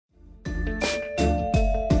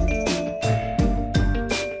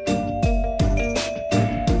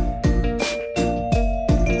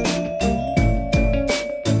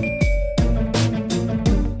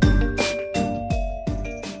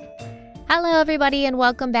everybody, and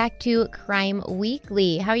welcome back to Crime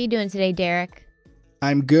Weekly. How are you doing today, Derek?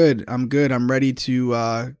 I'm good. I'm ready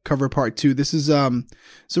to cover part 2. This is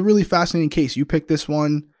it's a really fascinating case. You picked this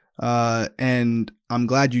one, and I'm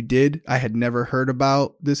glad you did. I had never heard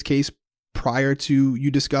about this case prior to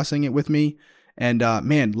you discussing it with me, and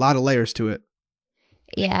man, a lot of layers to it.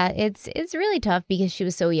 Yeah, it's really tough because she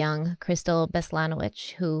was so young. Krystal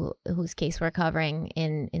Beslanowitch, whose case we're covering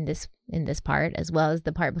in this part, as well as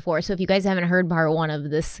the part before. So if you guys haven't heard part 1 of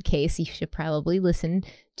this case, you should probably listen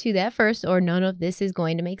to that first, or none of this is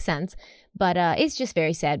going to make sense. But it's just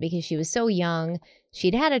very sad because she was so young.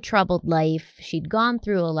 She'd had a troubled life. She'd gone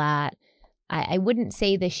through a lot. I wouldn't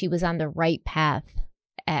say that she was on the right path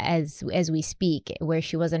as we speak, where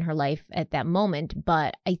she was in her life at that moment.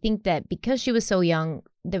 But I think that because she was so young,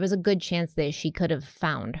 there was a good chance that she could have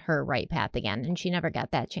found her right path again, and she never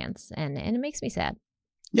got that chance. And it makes me sad.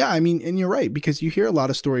 Yeah, I mean, and you're right, because you hear a lot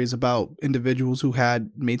of stories about individuals who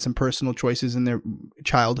had made some personal choices in their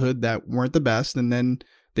childhood that weren't the best, and then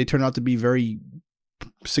they turn out to be very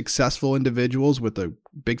successful individuals with a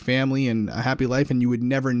big family and a happy life, and you would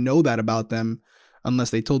never know that about them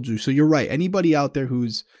unless they told you. So you're right. Anybody out there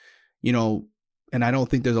who's, and I don't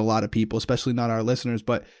think there's a lot of people, especially not our listeners,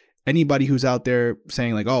 but anybody who's out there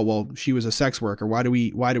saying like, oh, well, she was a sex worker. Why do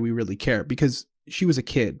we really care? Because she was a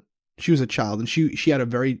kid. She was a child, and she had a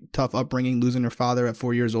very tough upbringing, losing her father at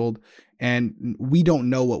 4 years old. And we don't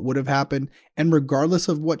know what would have happened. And regardless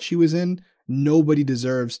of what she was in, nobody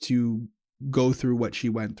deserves to go through what she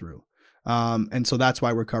went through. And so that's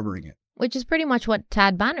why we're covering it. Which is pretty much what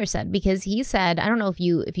Todd Bonner said, because he said, I don't know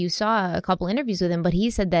if you saw a couple interviews with him, but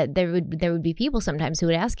he said that there would be people sometimes who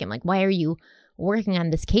would ask him, like, why are you working on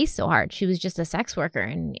this case so hard? She was just a sex worker.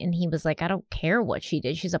 And he was like, I don't care what she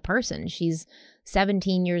did. She's a person. She's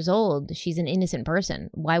 17 years old. She's an innocent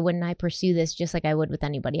person. Why wouldn't I pursue this just like I would with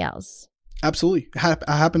anybody else? Absolutely. It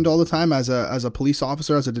happened all the time as a police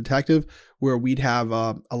officer, as a detective, where we'd have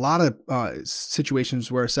a lot of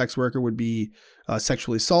situations where a sex worker would be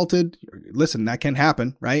sexually assaulted. Listen, that can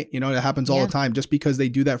happen, right? It happens all the time. Just because they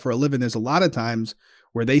do that for a living, there's a lot of times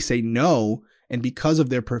where they say no, and because of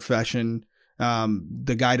their profession,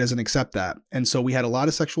 the guy doesn't accept that. And so we had a lot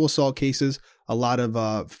of sexual assault cases, a lot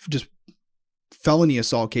of just felony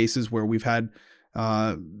assault cases where we've had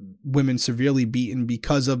women severely beaten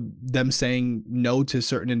because of them saying no to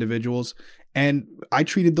certain individuals. And I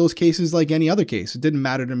treated those cases like any other case. It didn't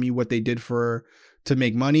matter to me what they did to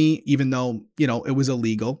make money, even though, it was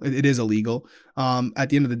illegal. It is illegal. At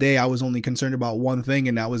the end of the day, I was only concerned about one thing,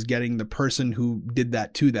 and that was getting the person who did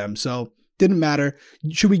that to them. So didn't matter.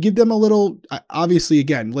 Should we give them a little, obviously,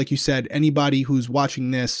 again, like you said, anybody who's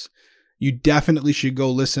watching this, you definitely should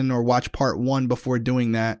go listen or watch part 1 before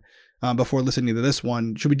doing that. Before listening to this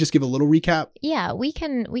one. Should we just give a little recap? Yeah, we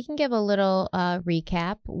can give a little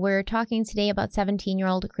recap. We're talking today about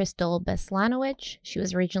 17-year-old Krystal Beslanowitch. She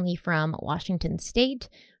was originally from Washington State.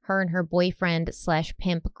 Her and her boyfriend /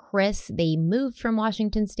 pimp Chris, they moved from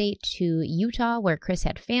Washington State to Utah, where Chris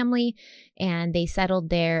had family, and they settled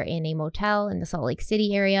there in a motel in the Salt Lake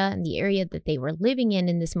City area. And the area that they were living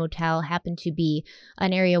in this motel happened to be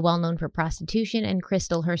an area well known for prostitution, and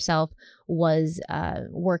Krystal herself was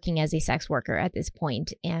working as a sex worker at this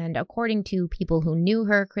point. And according to people who knew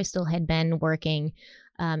her, Krystal had been working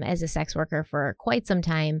as a sex worker for quite some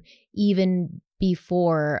time, even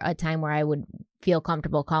before a time where I would feel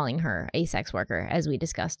comfortable calling her a sex worker, as we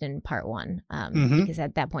discussed in part 1, because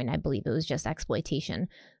at that point, I believe it was just exploitation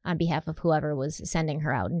on behalf of whoever was sending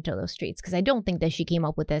her out into those streets, because I don't think that she came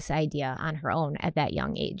up with this idea on her own at that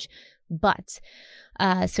young age. But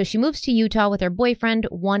so she moves to Utah with her boyfriend.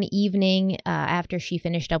 One evening after she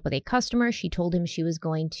finished up with a customer, she told him she was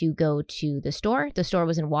going to go to the store. The store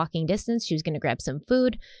was in walking distance. She was going to grab some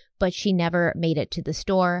food, but she never made it to the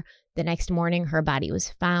store. The next morning, her body was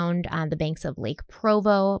found on the banks of Lake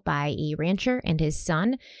Provo by a rancher and his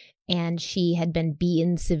son, and she had been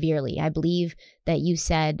beaten severely. I believe that you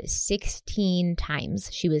said 16 times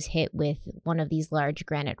she was hit with one of these large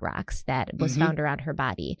granite rocks that was found around her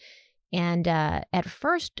body. And at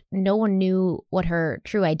first, no one knew what her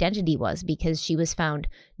true identity was because she was found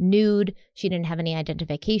nude. She didn't have any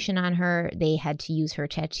identification on her. They had to use her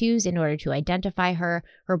tattoos in order to identify her.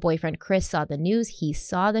 Her boyfriend, Chris, saw the news. He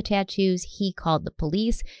saw the tattoos. He called the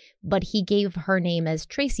police, but he gave her name as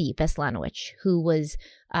Tracy Beslanowitch, who was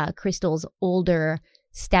Krystal's older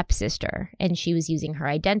stepsister, and she was using her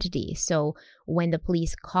identity. So when the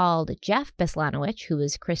police called Jeff Beslanowitch, who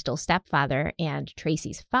was Krystal's stepfather and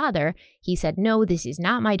Tracy's father, he said, "No, this is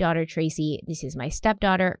not my daughter, Tracy. This is my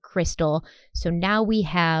stepdaughter, Krystal." So now we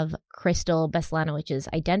have Krystal Beslanowicz's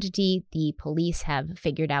identity. The police have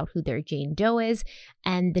figured out who their Jane Doe is.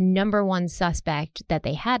 And the number one suspect that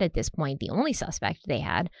they had at this point, the only suspect they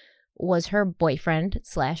had, was her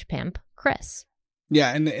boyfriend/pimp, Chris.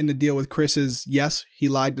 Yeah, and the deal with Chris is, yes, he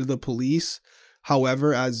lied to the police.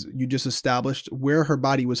 However, as you just established, where her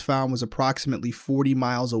body was found was approximately 40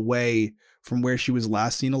 miles away from where she was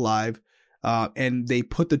last seen alive. And they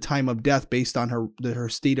put the time of death based on her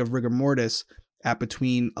state of rigor mortis at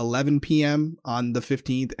between 11 p.m. on the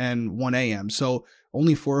 15th and 1 a.m. So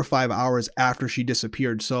only 4 or 5 hours after she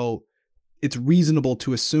disappeared. So it's reasonable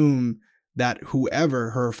to assume that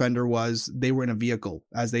whoever her offender was, they were in a vehicle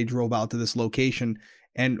as they drove out to this location.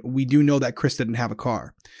 And we do know that Chris didn't have a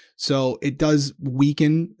car. So it does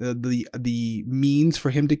weaken the means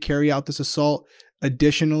for him to carry out this assault.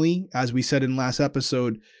 Additionally, as we said in last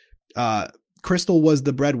episode, Krystal was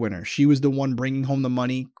the breadwinner. She was the one bringing home the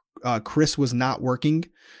money. Chris was not working.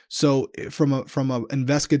 So from a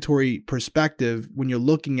investigatory perspective, when you're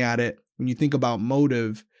looking at it, when you think about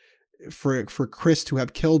motive, for Chris to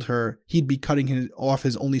have killed her, he'd be cutting off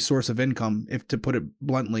his only source of income, if to put it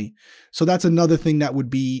bluntly. So that's another thing that would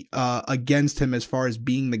be against him as far as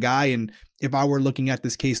being the guy. And if I were looking at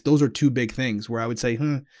this case, those are two big things where I would say,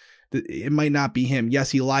 it might not be him. Yes,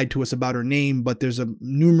 he lied to us about her name, but there's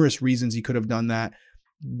numerous reasons he could have done that.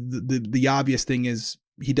 The obvious thing is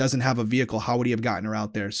he doesn't have a vehicle. How would he have gotten her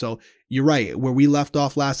out there? So you're right. Where we left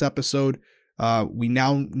off last episode, we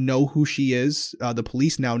now know who she is. The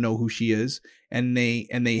police now know who she is, and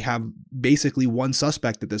they have basically one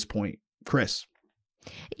suspect at this point, Chris.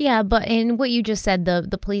 Yeah, but in what you just said,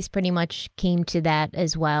 the police pretty much came to that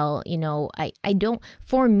as well. You know, I don't,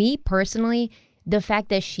 for me personally, the fact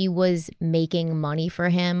that she was making money for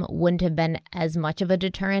him wouldn't have been as much of a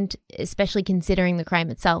deterrent, especially considering the crime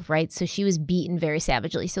itself, right? So she was beaten very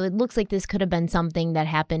savagely. So it looks like this could have been something that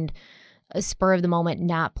happened a spur of the moment,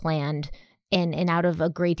 not planned. And out of a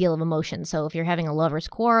great deal of emotion. So if you're having a lover's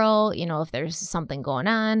quarrel, you know, if there's something going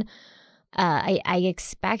on, I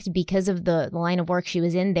expect because of the line of work she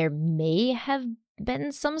was in, there may have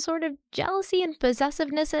been some sort of jealousy and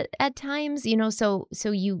possessiveness at times, you know, so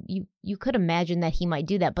you could imagine that he might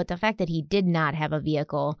do that. But the fact that he did not have a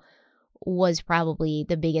vehicle was probably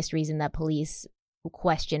the biggest reason that police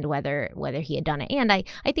questioned whether he had done it. And I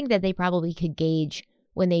think that they probably could gauge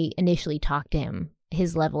when they initially talked to him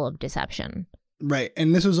his level of deception. Right.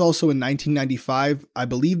 And this was also in 1995. I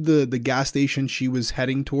believe the gas station she was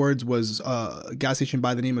heading towards was a gas station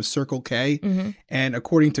by the name of Circle K. Mm-hmm. And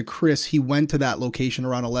according to Chris, he went to that location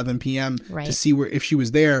around 11 p.m. to see if she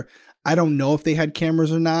was there. I don't know if they had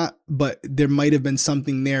cameras or not, but there might have been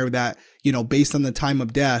something there that, you know, based on the time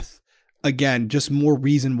of death, again, just more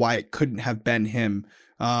reason why it couldn't have been him.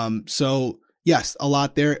 So yes, a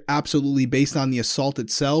lot there. Absolutely. Based on the assault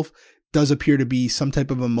itself, does appear to be some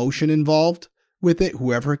type of emotion involved with it.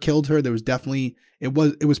 Whoever killed her, there was definitely, it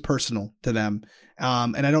was personal to them.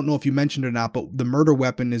 And I don't know if you mentioned it or not, but the murder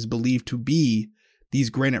weapon is believed to be these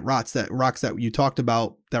granite rocks that you talked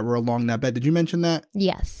about that were along that bed. Did you mention that?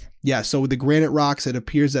 Yes. Yeah. So the granite rocks, it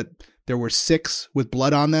appears that there were 6 with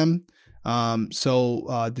blood on them.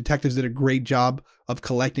 So detectives did a great job of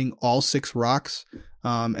collecting all 6 rocks.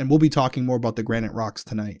 And we'll be talking more about the granite rocks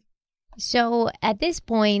tonight. So at this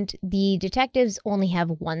point, the detectives only have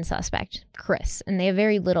one suspect, Chris, and they have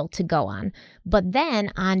very little to go on. But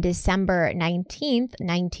then on December 19th,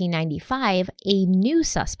 1995, a new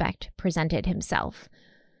suspect presented himself.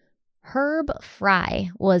 Herb Fry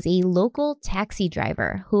was a local taxi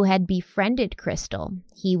driver who had befriended Krystal.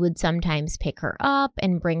 He would sometimes pick her up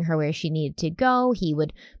and bring her where she needed to go. He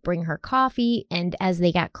would bring her coffee, and as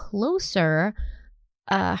they got closer,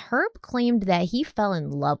 Herb claimed that he fell in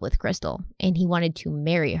love with Krystal and he wanted to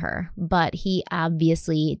marry her, but he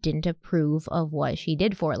obviously didn't approve of what she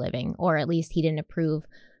did for a living, or at least he didn't approve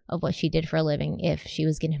of what she did for a living if she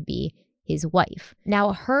was going to be his wife.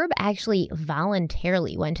 Now, Herb actually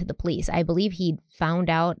voluntarily went to the police. I believe he'd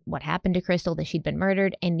found out what happened to Krystal, that she'd been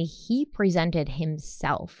murdered, and he presented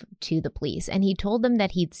himself to the police. And he told them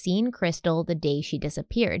that he'd seen Krystal the day she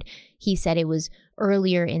disappeared. He said it was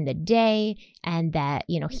earlier in the day and that,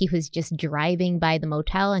 you know, he was just driving by the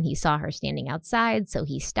motel and he saw her standing outside. So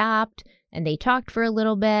he stopped and they talked for a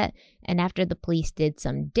little bit. And after the police did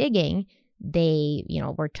some digging, they, you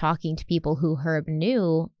know, were talking to people who Herb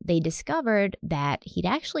knew. They discovered that he'd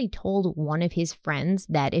actually told one of his friends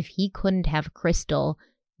that if he couldn't have Krystal,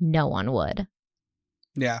 no one would.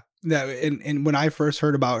 Yeah. That and when I first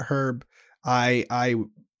heard about Herb, I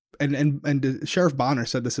and Sheriff Bonner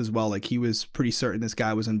said this as well. Like he was pretty certain this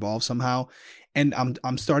guy was involved somehow. And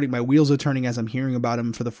I'm starting, my wheels are turning as I'm hearing about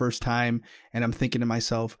him for the first time, and I'm thinking to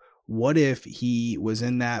myself, what if he was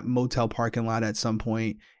in that motel parking lot at some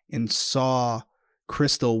point and saw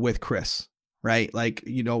Krystal with Chris, right? Like,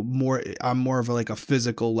 you know, more on more of like a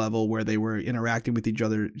physical level where they were interacting with each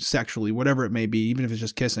other sexually, whatever it may be, even if it's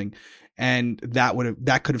just kissing. And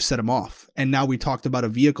that could have set him off. And now we talked about a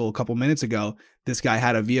vehicle a couple minutes ago. This guy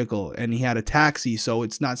had a vehicle and he had a taxi. So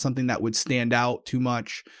it's not something that would stand out too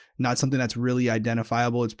much, not something that's really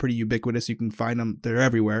identifiable. It's pretty ubiquitous. You can find them. They're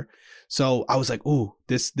everywhere. So I was like, "Ooh,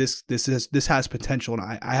 this has potential."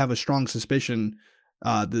 And I have a strong suspicion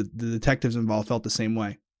the detectives involved felt the same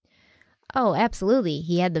way. Oh, absolutely.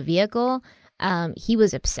 He had the vehicle. He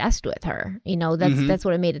was obsessed with her. You know, that's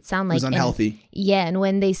what it made it sound like. It was unhealthy. And, yeah, and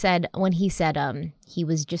when he said he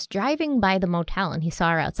was just driving by the motel and he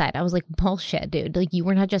saw her outside, I was like, bullshit, dude. Like, you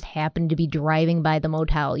were not just happened to be driving by the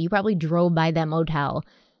motel. You probably drove by that motel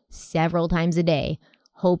several times a day,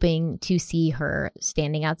 hoping to see her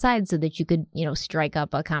standing outside so that you could, you know, strike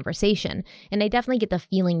up a conversation. And I definitely get the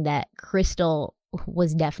feeling that Krystal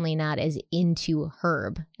was definitely not as into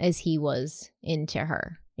Herb as he was into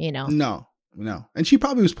her, you know? No. And she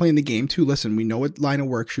probably was playing the game too. Listen, we know what line of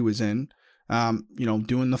work she was in, you know,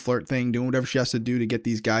 doing the flirt thing, doing whatever she has to do to get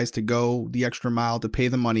these guys to go the extra mile to pay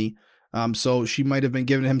the money. So she might have been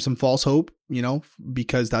giving him some false hope, you know,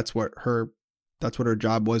 because that's what her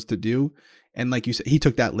job was to do. And like you said, he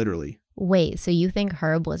took that literally. Wait, so you think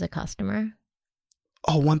Herb was a customer?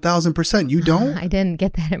 Oh, 1000%. You don't? I didn't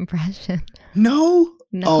get that impression. No?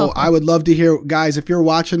 No. Oh, I would love to hear, guys, if you're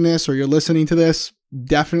watching this or you're listening to this,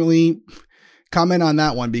 definitely comment on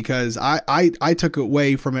that one, because I took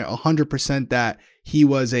away from it 100% that he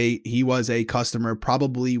was a customer,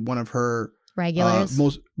 probably one of her regulars,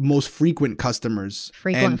 most frequent customers,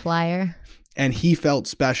 frequent flyer. And he felt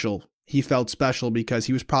special. He felt special because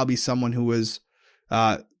he was probably someone who was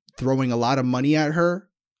throwing a lot of money at her,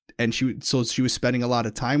 and she was spending a lot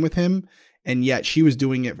of time with him, and yet she was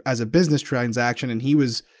doing it as a business transaction, and he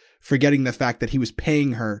was forgetting the fact that he was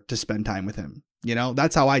paying her to spend time with him. You know,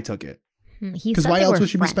 that's how I took it. Because why else would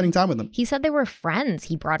she be spending time with him? He said they were friends.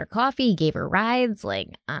 He brought her coffee. He gave her rides. Like,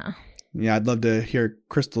 yeah, I'd love to hear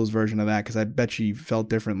Krystal's version of that, because I bet she felt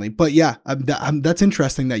differently. But yeah, that's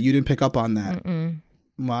interesting that you didn't pick up on that.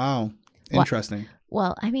 Wow. Interesting.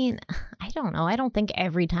 Well, I mean, I don't know. I don't think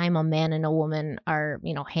every time a man and a woman are,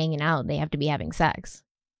 you know, hanging out, they have to be having sex.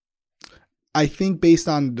 I think based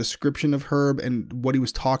on the description of Herb and what he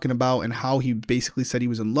was talking about and how he basically said he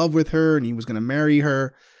was in love with her and he was going to marry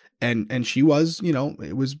her, and she was, you know,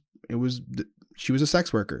 she was a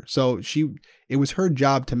sex worker. So it was her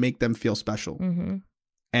job to make them feel special. Mm-hmm.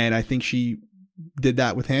 And I think she did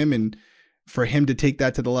that with him, and for him to take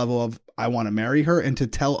that to the level of, I want to marry her, and to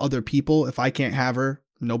tell other people, if I can't have her,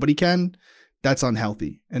 nobody can, that's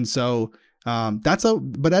unhealthy. And so but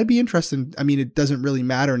that'd be interesting. I mean, it doesn't really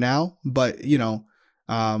matter now, but you know,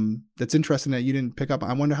 that's interesting that you didn't pick up.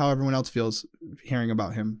 I wonder how everyone else feels hearing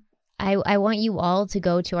about him. I want you all to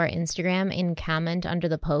go to our Instagram and comment under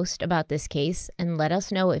the post about this case and let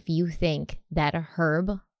us know if you think that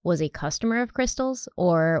Herb was a customer of Krystal's,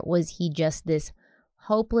 or was he just this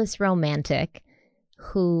hopeless romantic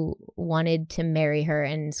who wanted to marry her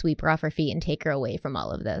and sweep her off her feet and take her away from all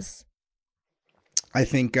of this. I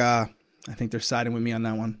think they're siding with me on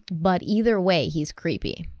that one. But either way, he's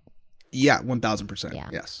creepy. Yeah, 1000%. Yeah.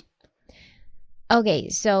 Yes. Okay,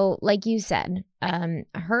 so like you said,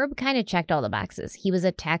 Herb kind of checked all the boxes. He was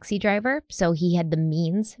a taxi driver, so he had the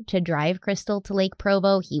means to drive Krystal to Lake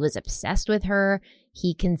Provo. He was obsessed with her.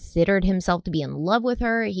 He considered himself to be in love with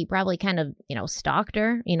her. He probably kind of, stalked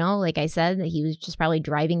her, like I said, he was just probably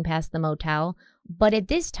driving past the motel. But at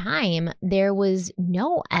this time, there was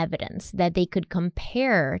no evidence that they could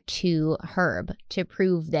compare to Herb to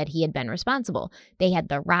prove that he had been responsible. They had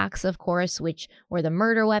the rocks, of course, which were the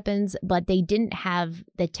murder weapons, but they didn't have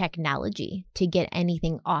the technology to get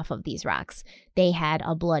anything off of these rocks. They had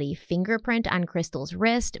a bloody fingerprint on Krystal's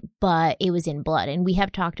wrist, but it was in blood. And we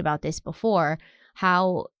have talked about this before,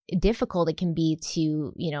 how difficult it can be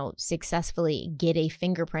to, successfully get a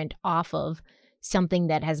fingerprint off of something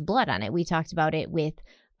that has blood on it. We talked about it with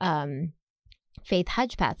Faith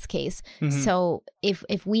Hedgepath's case. Mm-hmm. So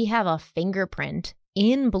if we have a fingerprint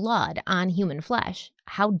in blood on human flesh,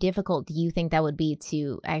 how difficult do you think that would be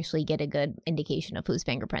to actually get a good indication of whose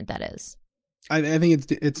fingerprint that is? I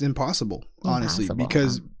think it's impossible, honestly,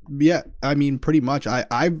 because yeah, I mean, pretty much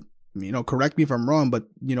I correct me if I'm wrong, but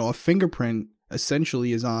a fingerprint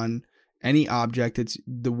essentially is on any object, it's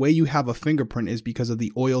the way you have a fingerprint is because of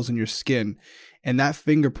the oils in your skin. And that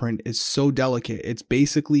fingerprint is so delicate. It's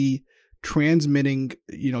basically transferring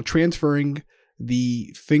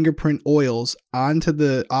the fingerprint oils onto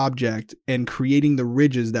the object and creating the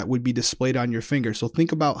ridges that would be displayed on your finger. So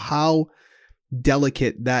think about how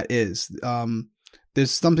delicate that is.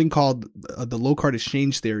 There's something called the low card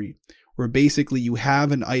exchange theory, where basically you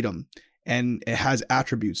have an item and it has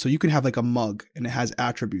attributes. So you can have like a mug and it has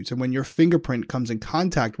attributes. And when your fingerprint comes in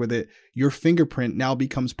contact with it, your fingerprint now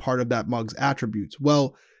becomes part of that mug's attributes.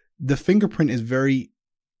 Well, the fingerprint is very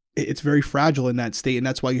fragile in that state. And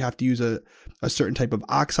that's why you have to use a certain type of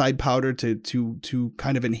oxide powder to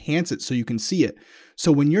kind of enhance it so you can see it.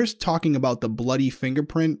 So when you're talking about the bloody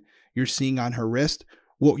fingerprint you're seeing on her wrist,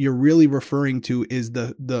 what you're really referring to is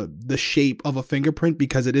the shape of a fingerprint,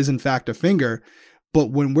 because it is in fact a finger.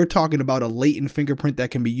 But when we're talking about a latent fingerprint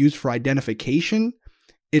that can be used for identification,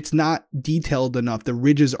 it's not detailed enough. The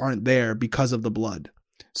ridges aren't there because of the blood.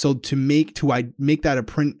 So to make that a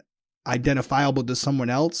print identifiable to someone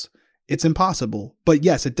else, it's impossible. But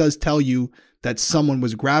yes, it does tell you that someone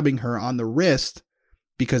was grabbing her on the wrist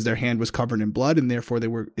because their hand was covered in blood, and therefore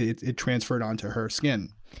it transferred onto her skin.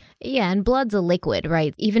 Yeah, and blood's a liquid,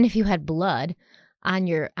 right? Even if you had blood on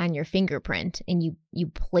your fingerprint and you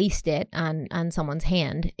placed it on someone's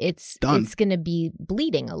hand, it's going to be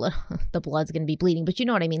bleeding a little. The blood's going to be bleeding, but you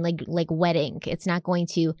know what I mean? Like wet ink. It's not going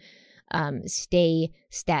to stay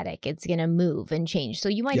static. It's going to move and change. So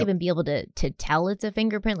you might even be able to tell it's a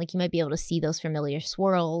fingerprint. Like you might be able to see those familiar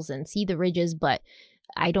swirls and see the ridges, but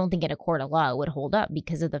I don't think in a court of law it would hold up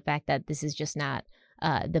because of the fact that this is just not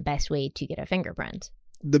the best way to get a fingerprint.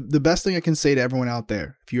 The best thing I can say to everyone out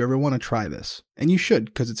there, if you ever want to try this, and you should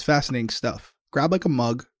because it's fascinating stuff, grab like a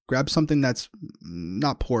mug, grab something that's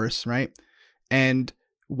not porous, right? And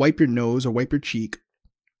wipe your nose or wipe your cheek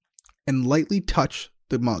and lightly touch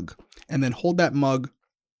the mug, and then hold that mug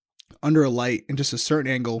under a light in just a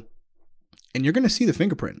certain angle, and you're going to see the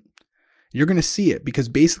fingerprint. You're going to see it because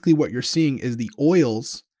basically what you're seeing is the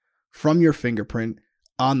oils from your fingerprint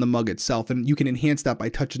on the mug itself. And you can enhance that by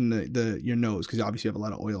touching your nose, because obviously you have a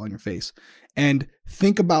lot of oil on your face. And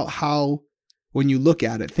think about how, when you look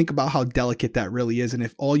at it, think about how delicate that really is. And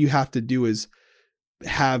if all you have to do is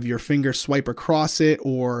have your finger swipe across it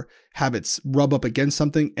or have it rub up against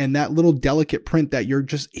something, and that little delicate print that you're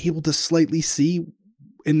just able to slightly see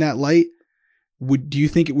in that light, do you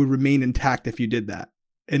think it would remain intact if you did that?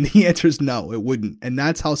 And the answer is no, it wouldn't. And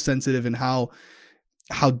that's how sensitive and how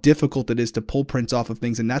difficult it is to pull prints off of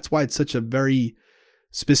things. And that's why it's such a very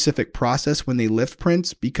specific process when they lift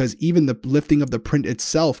prints, because even the lifting of the print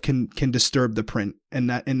itself can disturb the print.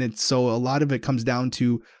 So a lot of it comes down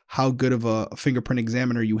to how good of a fingerprint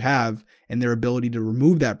examiner you have and their ability to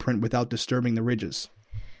remove that print without disturbing the ridges.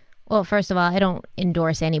 Well, first of all, I don't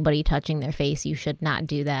endorse anybody touching their face. You should not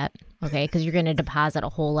do that, okay? Because you're going to deposit a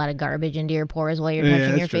whole lot of garbage into your pores while you're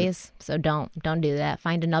touching your face. So don't do that.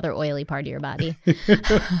 Find another oily part of your body.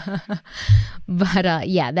 But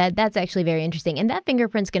that's actually very interesting. And that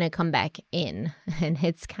fingerprint's going to come back in. And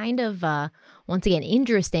it's kind of, once again,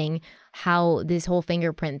 interesting how this whole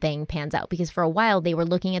fingerprint thing pans out. Because for a while, they were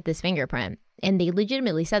looking at this fingerprint, and they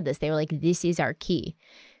legitimately said this. They were like, this is our key.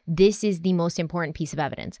 This is the most important piece of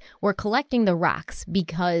evidence. We're collecting the rocks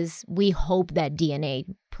because we hope that DNA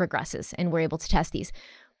progresses and we're able to test these.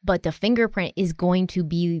 But the fingerprint is going to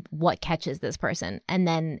be what catches this person. And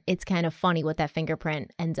then it's kind of funny what that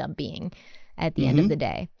fingerprint ends up being at the end of the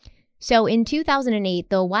day. So in 2008,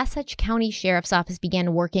 the Wasatch County Sheriff's Office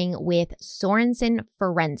began working with Sorensen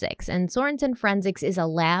Forensics. And Sorensen Forensics is a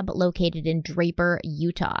lab located in Draper,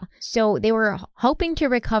 Utah. So they were hoping to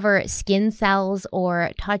recover skin cells or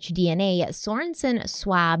touch DNA. Sorensen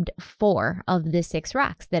swabbed 4 of the 6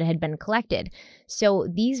 rocks that had been collected. So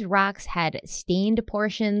these rocks had stained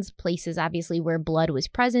portions, places obviously where blood was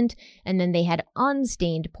present, and then they had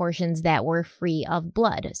unstained portions that were free of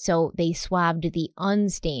blood. So they swabbed the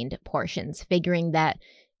unstained portions, figuring that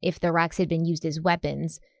if the rocks had been used as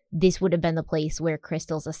weapons, this would have been the place where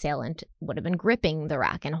Krystal's assailant would have been gripping the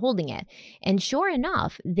rock and holding it. And sure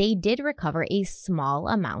enough, they did recover a small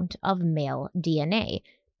amount of male DNA,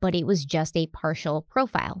 but it was just a partial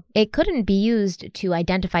profile. It couldn't be used to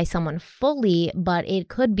identify someone fully, but it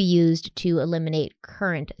could be used to eliminate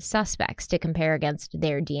current suspects to compare against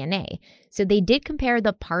their DNA. So they did compare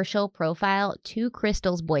the partial profile to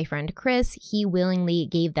Krystal's boyfriend, Chris. He willingly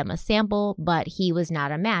gave them a sample, but he was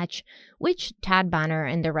not a match, which Todd Bonner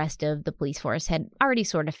and the rest of the police force had already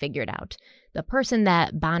sort of figured out. The person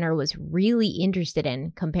that Bonner was really interested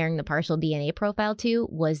in comparing the partial DNA profile to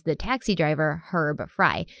was the taxi driver, Herb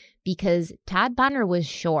Fry, because Todd Bonner was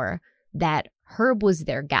sure that Herb was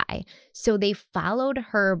their guy. So they followed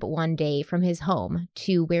Herb one day from his home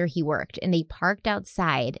to where he worked, and they parked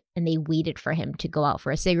outside and they waited for him to go out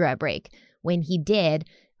for a cigarette break. When he did,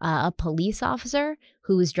 a police officer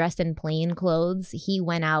who was dressed in plain clothes, he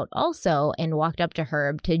went out also and walked up to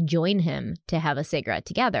Herb to join him to have a cigarette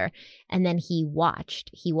together. And then he watched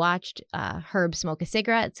Herb smoke a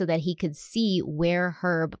cigarette so that he could see where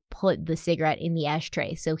Herb put the cigarette in the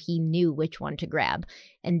ashtray, so he knew which one to grab.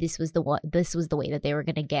 And this was the way that they were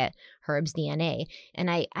going to get Herb's DNA. And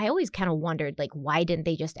I always kind of wondered, like, why didn't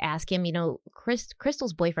they just ask him?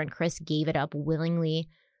 Krystal's boyfriend Chris gave it up willingly.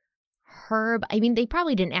 Herb, I mean, they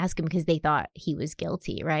probably didn't ask him because they thought he was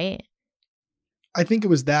guilty, right? I think it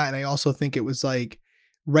was that. And I also think it was like,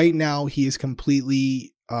 right now he is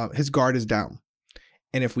completely, his guard is down.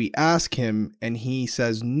 And if we ask him and he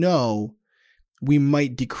says no, we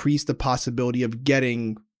might decrease the possibility of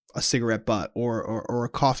getting a cigarette butt or a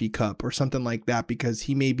coffee cup or something like that, because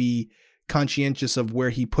he may be conscientious of where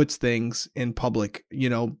he puts things in public,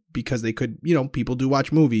 because they could, people do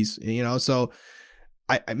watch movies, so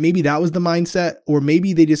maybe that was the mindset, or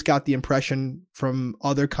maybe they just got the impression from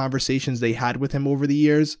other conversations they had with him over the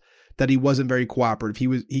years that he wasn't very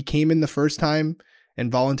cooperative. He came in the first time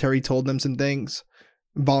and voluntarily told them some things,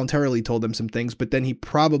 but then he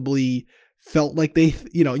probably felt like they,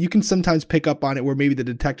 you can sometimes pick up on it where maybe the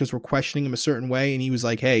detectives were questioning him a certain way and he was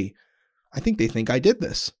like, hey, I think they think I did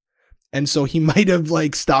this. And so he might have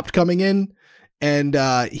like stopped coming in. And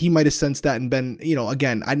he might have sensed that and been,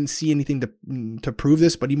 again, I didn't see anything to prove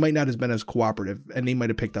this, but he might not have been as cooperative, and they might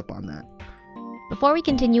have picked up on that. Before we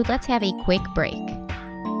continue, let's have a quick break.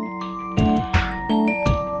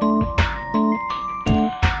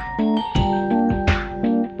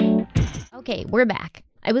 Okay, we're back.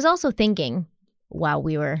 I was also thinking, while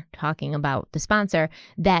we were talking about the sponsor,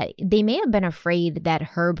 that they may have been afraid that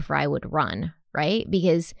Herb Fry would run, right?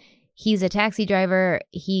 Because he's a taxi driver.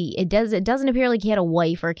 It doesn't appear like he had a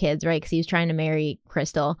wife or kids, right? Because he was trying to marry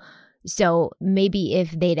Krystal. So maybe if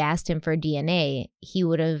they'd asked him for DNA, he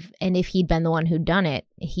would have, and if he'd been the one who'd done it,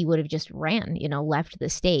 he would have just ran, left the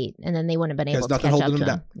state, and then they wouldn't have been able to catch up to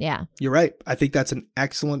him. Yeah. You're right. I think that's an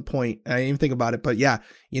excellent point. I didn't even think about it, but yeah,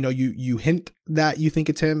 you hint that you think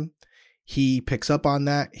it's him. He picks up on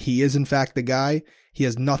that. He is in fact the guy. He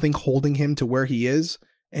has nothing holding him to where he is,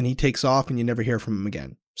 and he takes off and you never hear from him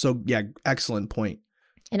again. So yeah, excellent point.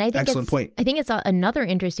 And I think it's another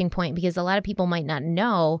interesting point, because a lot of people might not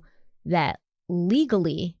know that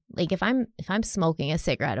legally, like if I'm smoking a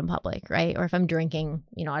cigarette in public, right, or if I'm drinking,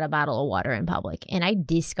 out a bottle of water in public, and I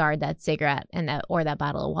discard that cigarette and that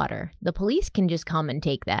bottle of water, the police can just come and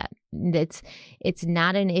take that. It's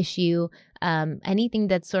not an issue. Anything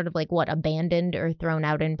that's sort of like abandoned or thrown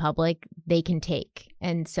out in public, they can take.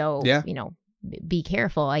 And so, yeah. Be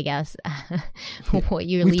careful, I guess, what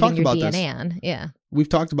you're leaving your DNA on. Yeah. We've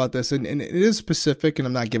talked about this, and it is specific, and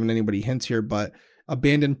I'm not giving anybody hints here, but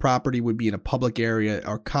abandoned property would be in a public area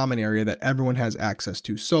or common area that everyone has access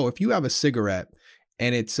to. So if you have a cigarette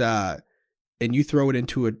and it's and you throw it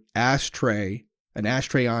into an ashtray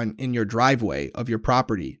in your driveway of your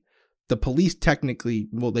property, the police technically,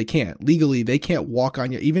 they can't. Legally, they can't walk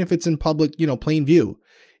on you, even if it's in public, plain view.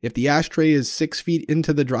 If the ashtray is 6 feet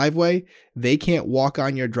into the driveway, they can't walk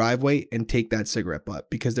on your driveway and take that cigarette butt,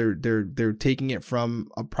 because they're taking it from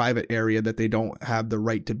a private area that they don't have the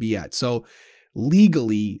right to be at. So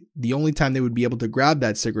legally, the only time they would be able to grab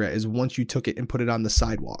that cigarette is once you took it and put it on the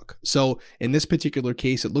sidewalk. So in this particular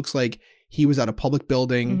case, it looks like he was at a public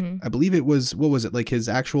building. Mm-hmm. I believe it was, what was it, like his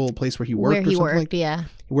actual place where he worked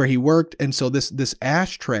where he worked. And so this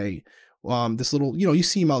ashtray, this little, you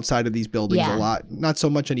see them outside of these buildings a lot, not so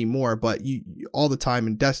much anymore, but you all the time,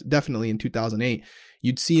 and definitely in 2008,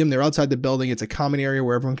 you'd see them. They're outside the building. It's a common area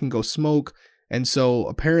where everyone can go smoke. And so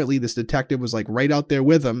apparently this detective was like right out there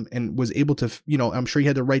with him and was able to, I'm sure he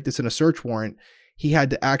had to write this in a search warrant. He had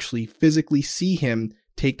to actually physically see him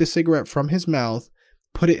take the cigarette from his mouth,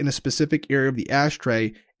 put it in a specific area of the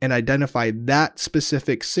ashtray, and identify that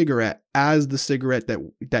specific cigarette as the cigarette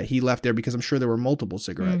that he left there, because I'm sure there were multiple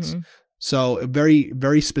cigarettes. Mm-hmm. So very,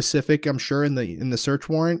 very specific, I'm sure, in the search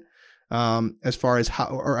warrant, as far as how,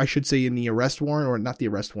 or I should say in the arrest warrant, or not the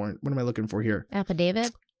arrest warrant. What am I looking for here?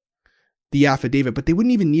 Affidavit? The affidavit, but they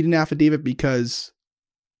wouldn't even need an affidavit because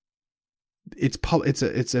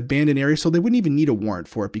it's abandoned area. So they wouldn't even need a warrant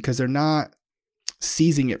for it because they're not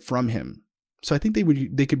seizing it from him. So I think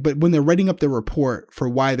they could, but when they're writing up their report for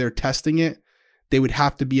why they're testing it, they would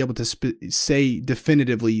have to be able to say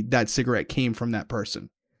definitively that cigarette came from that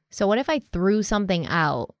person. So what if I threw something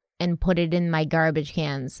out and put it in my garbage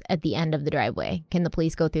cans at the end of the driveway. Can the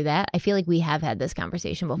police go through that? I feel like we have had this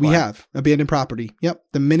conversation before. We have. Abandoned property. Yep.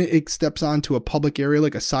 The minute it steps onto a public area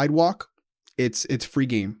like a sidewalk, it's free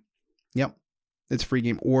game. Yep. It's free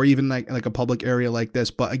game. Or even like a public area like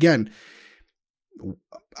this. But again,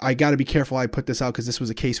 I got to be careful I put this out because this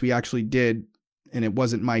was a case we actually did, and it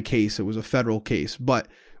wasn't my case. It was a federal case. But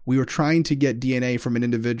we were trying to get DNA from an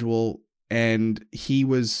individual, and he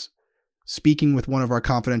was speaking with one of our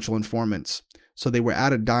confidential informants. So they were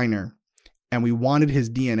at a diner, and we wanted his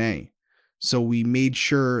DNA. So we made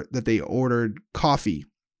sure that they ordered coffee.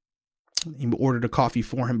 He ordered a coffee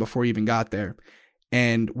for him before he even got there.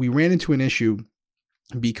 And we ran into an issue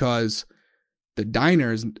because the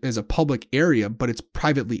diner is a public area, but it's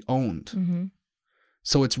privately owned. Mm-hmm.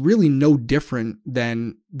 So it's really no different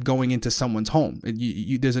than going into someone's home.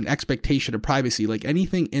 There's an expectation of privacy. Like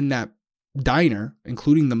anything in that diner,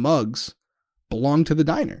 including the mugs, belong to the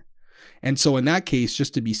diner. And so in that case,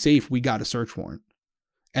 just to be safe, we got a search warrant.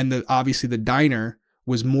 And obviously the diner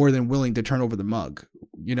was more than willing to turn over the mug.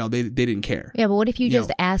 You know, they didn't care. Yeah, but what if you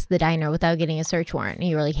just asked the diner without getting a search warrant and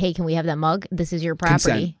you were like, hey, can we have that mug? This is your property.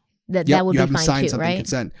 Consent. That would you be fine too, right?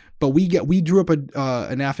 Consent. But we drew up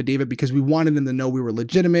an affidavit because we wanted them to know we were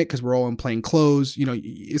legitimate because we're all in plain clothes. You know,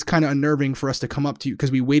 it's kind of unnerving for us to come up to you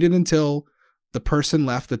because we waited until the person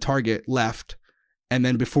left, the target left. And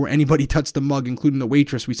then before anybody touched the mug, including the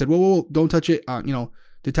waitress, we said, whoa, don't touch it.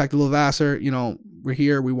 Detective Lavasser, we're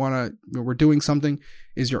here. We're doing something.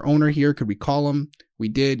 Is your owner here? Could we call him? We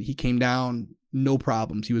did. He came down. No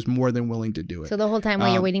problems. He was more than willing to do it. So the whole time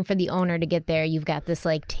while you're waiting for the owner to get there, you've got this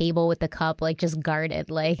like table with the cup, like just guarded,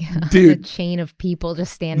 like a chain of people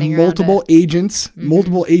just standing around. Multiple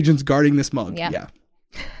agents guarding this mug. Yep. Yeah.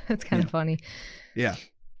 That's kind of funny. Yeah.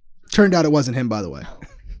 Turned out it wasn't him, by the way.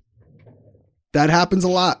 That happens a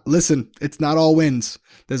lot. Listen, it's not all wins.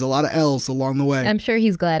 There's a lot of L's along the way. I'm sure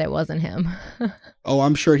he's glad it wasn't him. Oh,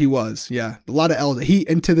 I'm sure he was. Yeah. A lot of L's.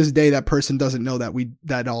 And to this day, that person doesn't know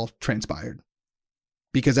that all transpired.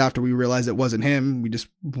 Because after we realized it wasn't him,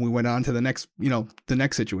 we went on to the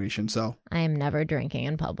next situation. So I am never drinking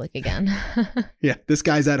in public again. Yeah. This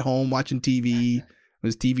guy's at home watching TV. It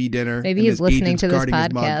was TV dinner. Maybe he's listening to this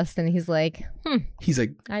podcast and he's like,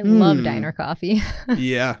 I love diner coffee.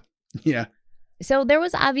 Yeah. Yeah. So there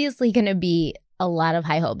was obviously going to be a lot of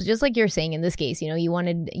high hopes, just like you're saying in this case. You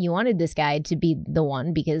wanted this guy to be the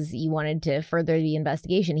one because you wanted to further the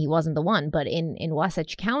investigation. He wasn't the one, but in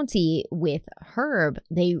Wasatch County with Herb,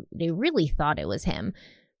 they really thought it was him.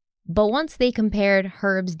 But once they compared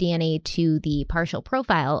Herb's DNA to the partial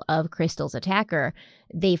profile of Krystal's attacker,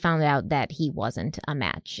 they found out that he wasn't a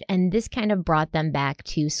match, and this kind of brought them back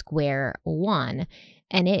to square one.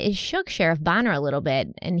 And it shook Sheriff Bonner a little bit.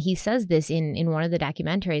 And he says this in one of the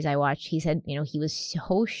documentaries I watched. He said, he was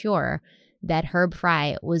so sure that Herb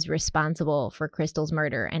Fry was responsible for Krystal's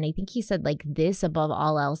murder. And I think he said, like, this above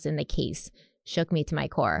all else in the case shook me to my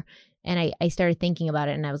core. And I started thinking about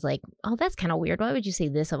it and I was like, oh, that's kind of weird. Why would you say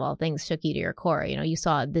this of all things shook you to your core? You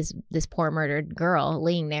saw this poor murdered girl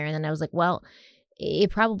laying there. And then I was like, well,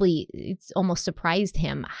 it's almost surprised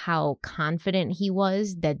him how confident he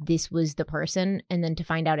was that this was the person, and then to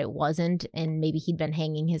find out it wasn't, and maybe he'd been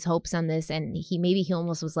hanging his hopes on this, and he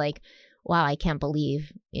almost was like, wow, I can't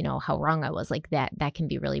believe how wrong I was. Like that can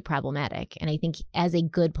be really problematic. And I think as a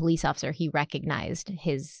good police officer, he recognized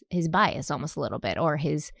his bias almost a little bit, or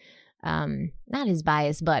his not his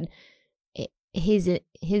bias, but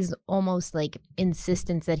his almost like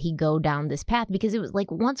insistence that he go down this path, because it was like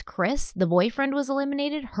once Chris, the boyfriend, was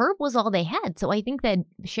eliminated, Herb was all they had. So I think that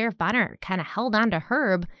Sheriff Bonner kind of held on to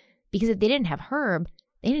Herb, because if they didn't have Herb,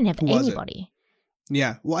 they didn't have anybody.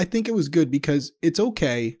 Yeah. Well, I think it was good because it's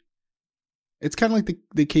okay. It's kind of like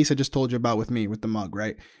the case I just told you about with me with the mug,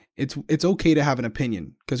 right? It's okay to have an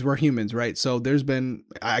opinion because we're humans, right? So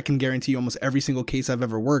I can guarantee you almost every single case I've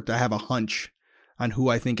ever worked, I have a hunch on who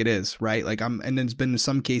I think it is, right? And there's been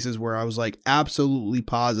some cases where I was like absolutely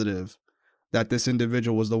positive that this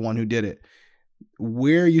individual was the one who did it.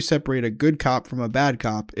 Where you separate a good cop from a bad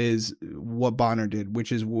cop is what Bonner did,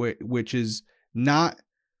 which is not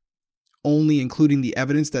only including the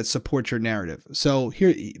evidence that supports your narrative. So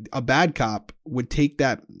here, a bad cop would take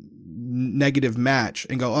that negative match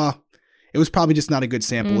and go, oh, it was probably just not a good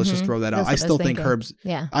sample. Let's just throw that out. I still think Herb's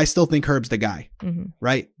the guy,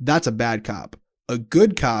 right? That's a bad cop. A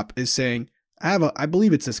good cop is saying, I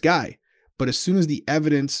believe it's this guy. But as soon as the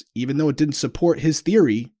evidence, even though it didn't support his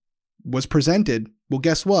theory, was presented, well,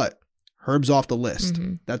 guess what? Herb's off the list.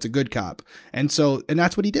 That's a good cop. And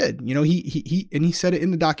that's what he did. He said it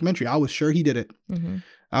in the documentary. I was sure he did it.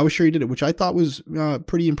 I was sure he did it, which I thought was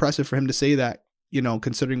pretty impressive for him to say that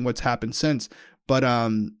considering what's happened since. But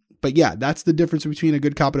yeah, that's the difference between a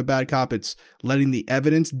good cop and a bad cop. It's letting the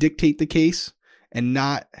evidence dictate the case and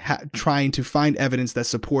not trying to find evidence that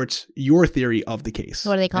supports your theory of the case.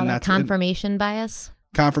 What do they call that? Confirmation bias?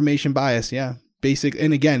 Confirmation bias, yeah.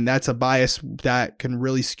 And again, that's a bias that can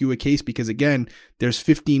really skew a case because, again, there's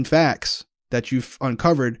 15 facts that you've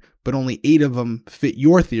uncovered, but only 8 of them fit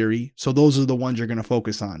your theory. So those are the ones you're going to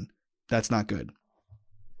focus on. That's not good.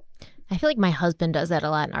 I feel like my husband does that a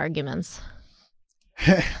lot in arguments.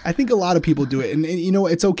 I think a lot of people do it. And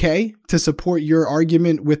it's okay to support your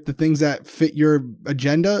argument with the things that fit your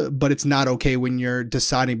agenda, but it's not okay when you're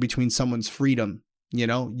deciding between someone's freedom.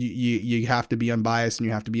 You have to be unbiased and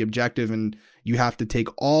you have to be objective and you have to take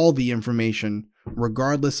all the information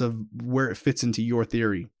regardless of where it fits into your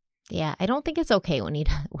theory. Yeah, I don't think it's okay when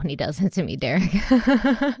he does it to me, Derek.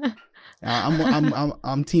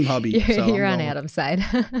 I'm Team Hubby. You're on Adam's side.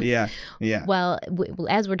 Yeah. Well,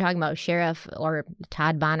 as we're talking about Sheriff or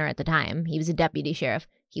Todd Bonner at the time, he was a deputy sheriff.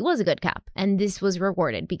 He was a good cop, and this was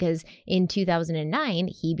rewarded because in 2009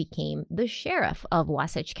 he became the sheriff of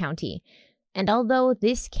Wasatch County. And although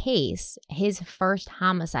this case, his first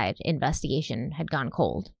homicide investigation, had gone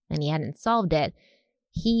cold and he hadn't solved it,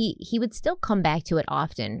 he would still come back to it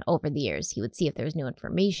often over the years. He would see if there was new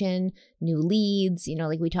information, new leads,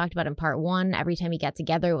 like we talked about in part 1. Every time he got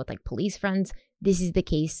together with police friends, this is the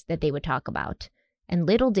case that they would talk about. And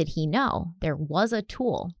little did he know there was a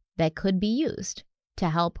tool that could be used to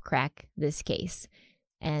help crack this case.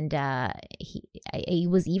 And he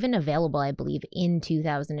was even available, I believe, in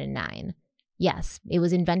 2009. Yes, it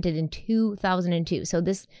was invented in 2002. So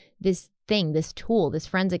this tool, this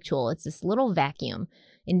forensic tool, it's this little vacuum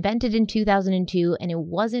invented in 2002, and it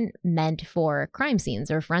wasn't meant for crime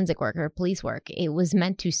scenes or forensic work or police work. It was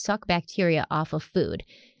meant to suck bacteria off of food,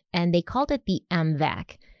 and they called it the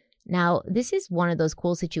MVAC. Now, this is one of those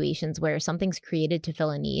cool situations where something's created to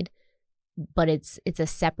fill a need, but it's a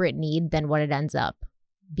separate need than what it ends up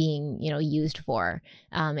being, used for.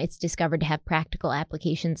 It's discovered to have practical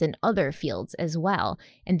applications in other fields as well.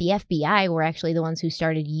 And the FBI were actually the ones who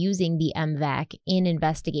started using the MVAC in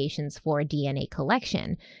investigations for DNA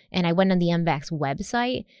collection. And I went on the MVAC's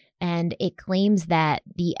website, and it claims that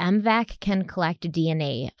the MVAC can collect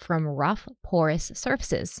DNA from rough, porous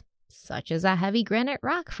surfaces, such as a heavy granite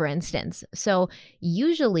rock, for instance. So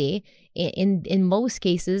usually, in most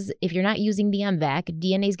cases, if you're not using the MVAC,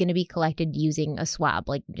 DNA is going to be collected using a swab.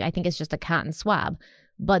 I think it's just a cotton swab.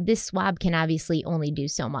 But this swab can obviously only do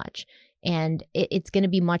so much. And it's going to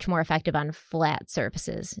be much more effective on flat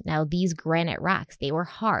surfaces. Now, these granite rocks, they were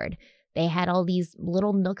hard. They had all these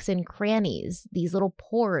little nooks and crannies, these little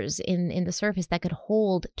pores in the surface that could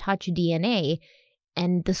hold touch DNA.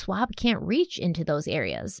 And the swab can't reach into those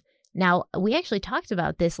areas. Now, we actually talked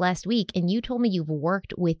about this last week, and you told me you've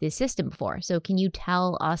worked with this system before. So can you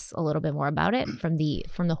tell us a little bit more about it from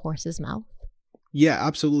the horse's mouth? Yeah,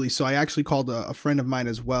 absolutely. So I actually called a friend of mine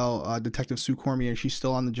as well, Detective Sue Cormier. She's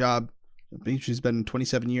still on the job. I think she's been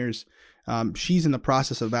 27 years. She's in the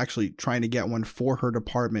process of actually trying to get one for her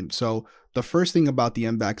department. So the first thing about the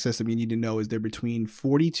MVAC system you need to know is they're between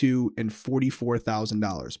 $42,000 and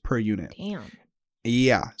 $44,000 per unit. Damn.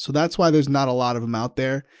 Yeah, so that's why there's not a lot of them out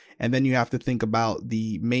there. And then you have to think about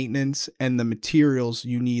the maintenance and the materials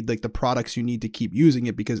you need, the products you need to keep using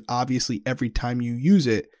it, because obviously every time you use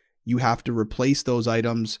it, you have to replace those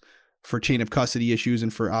items for chain of custody issues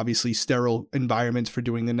and for obviously sterile environments for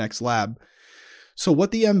doing the next lab. So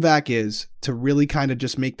what the MVAC is, to really kind of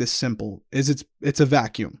just make this simple, is it's a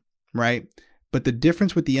vacuum, right? But the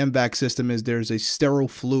difference with the MVAC system is there's a sterile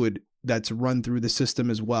fluid that's run through the system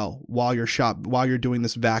as well while you're doing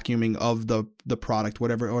this vacuuming of the product,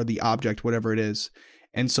 whatever, or the object, whatever it is.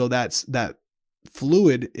 And so that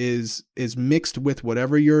fluid is mixed with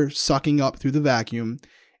whatever you're sucking up through the vacuum,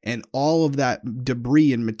 and all of that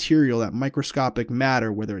debris and material, that microscopic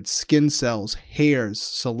matter, whether it's skin cells, hairs,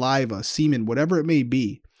 saliva, semen, whatever it may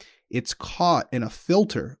be, it's caught in a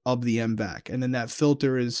filter of the MVAC. And then that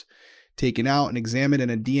filter is taken out and examined,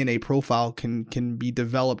 and a DNA profile can be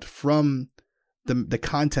developed from the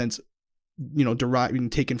contents, derived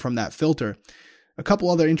and taken from that filter. A couple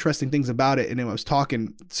other interesting things about it, and I was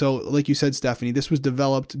talking, so like you said, Stephanie, this was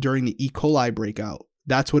developed during the E. coli breakout.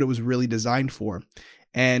 That's what it was really designed for.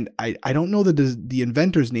 And I don't know the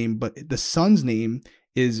inventor's name, but the son's name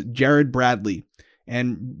is Jared Bradley.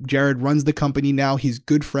 And Jared runs the company now. He's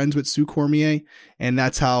good friends with Sue Cormier. And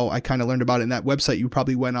that's how I kind of learned about it. And that website you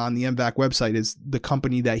probably went on, the MVAC website, is the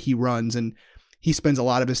company that he runs. And he spends a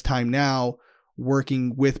lot of his time now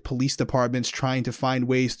working with police departments, trying to find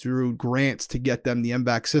ways through grants to get them the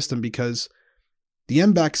MVAC system, because The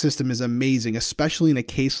MVAC system is amazing, especially in a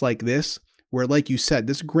case like this, where, like you said,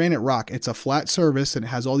 this granite rock, it's a flat surface and it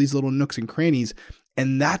has all these little nooks and crannies,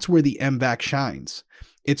 and that's where the MVAC shines.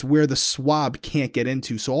 It's where the swab can't get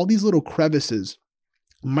into. So all these little crevices,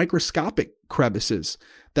 microscopic crevices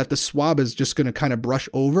that the swab is just going to kind of brush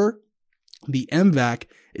over, the MVAC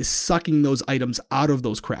is sucking those items out of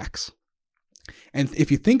those cracks. And if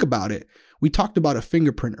you think about it, we talked about a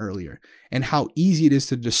fingerprint earlier and how easy it is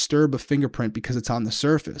to disturb a fingerprint because it's on the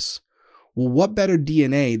surface. Well, what better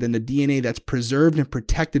DNA than the DNA that's preserved and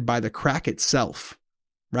protected by the crack itself,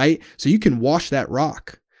 right? So you can wash that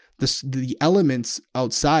rock. The elements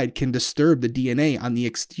outside can disturb the DNA on the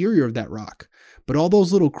exterior of that rock. But all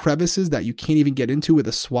those little crevices that you can't even get into with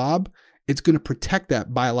a swab, it's going to protect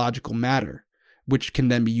that biological matter, which can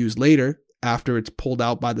then be used later after it's pulled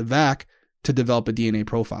out by the vac to develop a DNA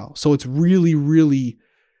profile. So it's really, really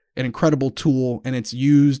an incredible tool, and it's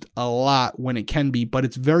used a lot when it can be, but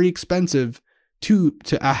it's very expensive to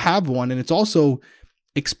have one. And it's also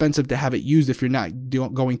expensive to have it used if you're not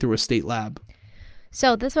going through a state lab.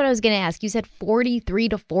 So that's what I was going to ask. You said 43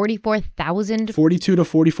 to 44,000. 42 to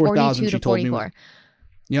 44,000. She told me.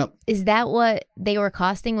 Yep. Is that what they were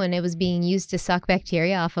costing when it was being used to suck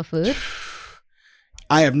bacteria off of food?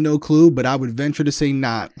 I have no clue, but I would venture to say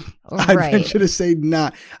not. I'd venture to say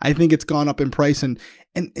not. I think it's gone up in price. And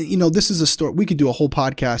you know, this is a story. We could do a whole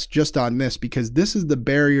podcast just on this because this is the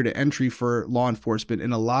barrier to entry for law enforcement.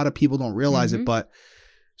 And a lot of people don't realize it, but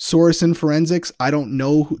Sorensen Forensics, I don't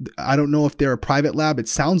know if they're a private lab. It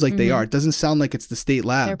sounds like they are. It doesn't sound like it's the state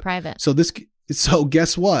lab. They're private. So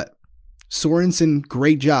guess what? Sorensen,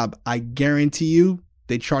 great job. I guarantee you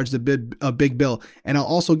they charged a big bill. And I'll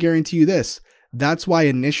also guarantee you this. That's why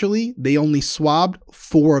initially they only swabbed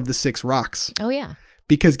 4 of the 6 rocks. Oh, yeah.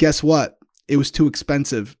 Because guess what? It was too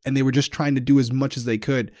expensive and they were just trying to do as much as they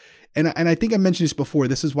could. And I think I mentioned this before.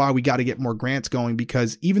 This is why we got to get more grants going,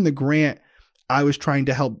 because even the grant I was trying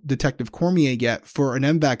to help Detective Cormier get for an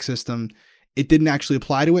MVAC system, it didn't actually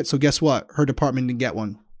apply to it. So guess what? Her department didn't get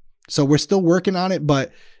one. So we're still working on it,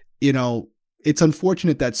 but you know, it's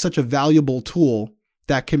unfortunate that such a valuable tool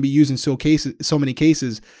that can be used in so many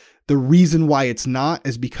cases, the reason why it's not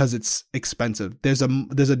is because it's expensive. There's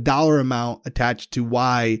a dollar amount attached to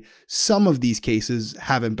why some of these cases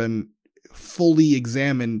haven't been fully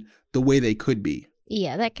examined the way they could be.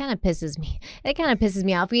 Yeah, that kind of pisses me. That kind of pisses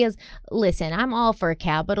me off because, listen, I'm all for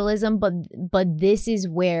capitalism, but this is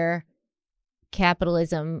where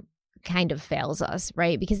capitalism kind of fails us,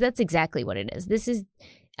 right? Because that's exactly what it is.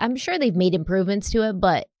 I'm sure they've made improvements to it,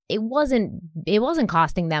 but it wasn't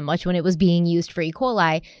costing that much when it was being used for E.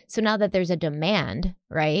 coli. So now that there's a demand,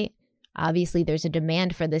 right? Obviously, there's a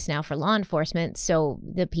demand for this now for law enforcement. So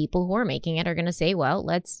the people who are making it are going to say, well,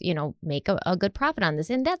 let's, make a good profit on this.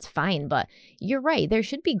 And that's fine. But you're right. There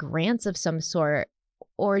should be grants of some sort,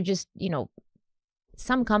 or just,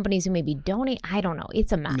 some companies who maybe donate. I don't know.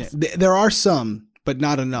 It's a mess. Yeah, there are some, but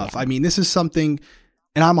not enough. Yeah. I mean, this is something,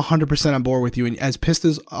 and I'm 100% on board with you. And as pissed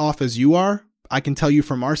off as you are, I can tell you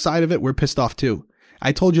from our side of it, we're pissed off too.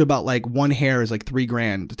 I told you about like one hair is like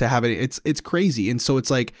 $3,000 to have it. It's crazy. And so it's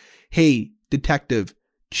like, hey, detective,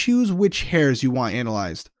 choose which hairs you want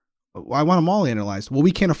analyzed. I want them all analyzed. Well,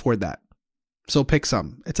 we can't afford that. So pick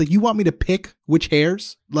some. It's like, you want me to pick which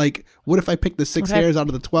hairs? Like, what if I pick the 6 hairs out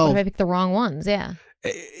of the 12? What if I pick the wrong ones? Yeah.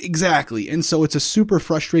 Exactly. And so it's a super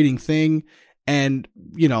frustrating thing. And,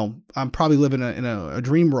 I'm probably living in a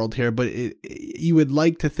dream world here, but you would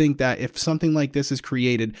like to think that if something like this is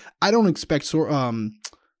created, I don't expect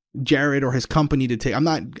Jared or his company to take. I'm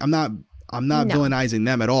not villainizing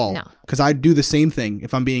them at all, because I'd do the same thing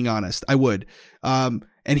if I'm being honest. I would. And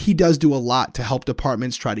he does do a lot to help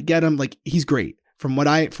departments try to get him. Like, he's great. From what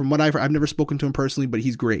I've never spoken to him personally, but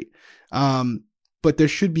he's great. But there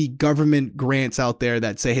should be government grants out there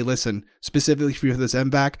that say, hey, listen, specifically for this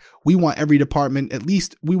MVAC, we want every department, at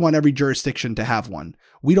least we want every jurisdiction to have one.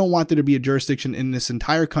 We don't want there to be a jurisdiction in this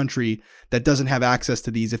entire country that doesn't have access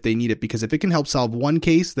to these if they need it, because if it can help solve one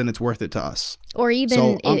case, then it's worth it to us. Or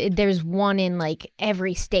even there's one in like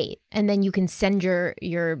every state, and then you can send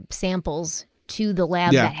your samples to the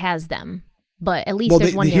lab that has them. But at least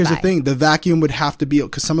there's one nearby. Here's the thing. The vacuum would have to be,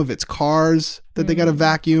 because some of it's cars that they got to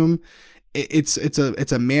vacuum. It's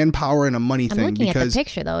a manpower and a money thing. I'm looking at the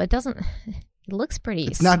picture though. It looks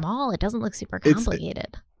pretty small. It doesn't look super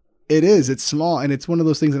complicated. It is. It's small, and it's one of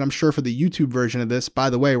those things that I'm sure for the YouTube version of this. By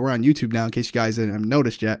the way, we're on YouTube now, in case you guys haven't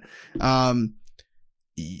noticed yet. The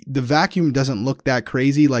vacuum doesn't look that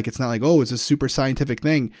crazy. Like, it's not like, oh, it's a super scientific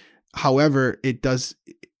thing. However, it does.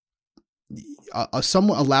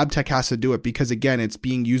 a lab tech has to do it because, again, it's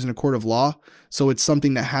being used in a court of law. So it's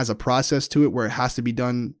something that has a process to it where it has to be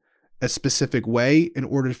done a specific way in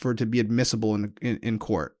order for it to be admissible in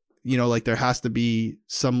court. You know, like there has to be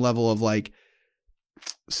some level of like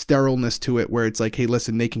sterileness to it where it's like, hey,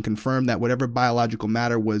 listen, they can confirm that whatever biological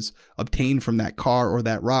matter was obtained from that car or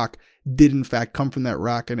that rock did in fact come from that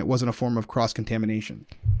rock, and it wasn't a form of cross-contamination.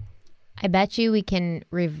 I bet you we can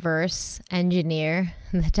reverse engineer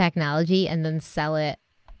the technology and then sell it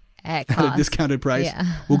at cost. At a discounted price. Yeah.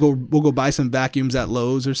 We'll go buy some vacuums at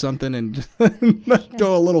Lowe's or something and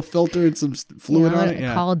throw a little filter and some fluid on it.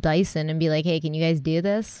 Yeah. Call Dyson and be like, hey, can you guys do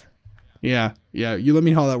this? Yeah. You let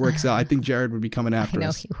me know how that works out. I think Jared would be coming after us. I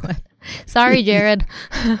know he would. Sorry, Jared.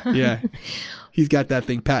 Yeah. He's got that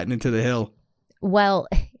thing patented to the hill. Well,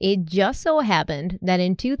 it just so happened that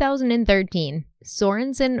in 2013,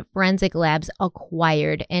 Sorensen Forensic Labs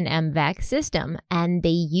acquired an MVAC system, and they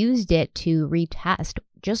used it to retest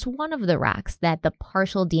just one of the rocks that the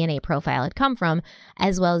partial DNA profile had come from,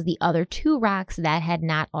 as well as the other 2 rocks that had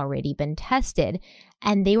not already been tested.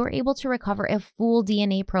 And they were able to recover a full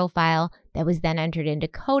DNA profile that was then entered into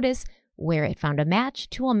CODIS, where it found a match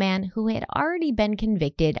to a man who had already been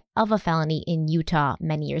convicted of a felony in Utah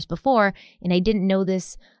many years before. And I didn't know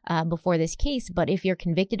this before this case, but if you're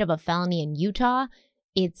convicted of a felony in Utah,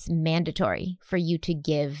 it's mandatory for you to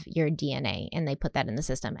give your DNA, and they put that in the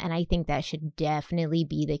system. And I think that should definitely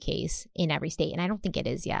be the case in every state. And I don't think it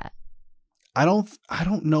is yet. I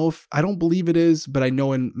don't believe it is, but I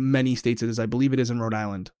know in many states it is. I believe it is in Rhode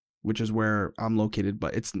Island, which is where I'm located,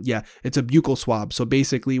 but it's a buccal swab. So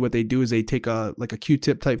basically what they do is they take a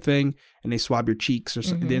Q-tip type thing and they swab your cheeks or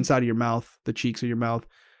the inside of your mouth, the cheeks of your mouth.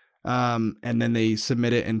 And then they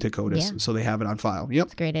submit it into CODIS. Yeah. So they have it on file. Yep.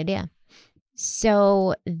 That's a great idea.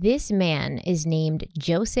 So this man is named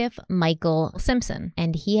Joseph Michael Simpson,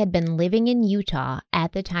 and he had been living in Utah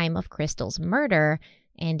at the time of Krystal's murder,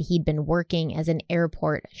 and he'd been working as an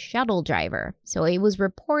airport shuttle driver. So it was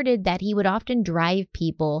reported that he would often drive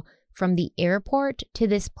people from the airport to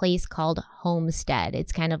this place called Homestead.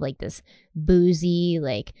 It's kind of like this boozy,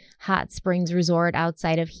 like hot springs resort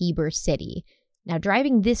outside of Heber City. Now,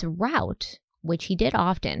 driving this route, which he did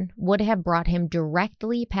often, would have brought him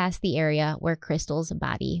directly past the area where Krystal's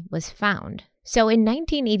body was found. So in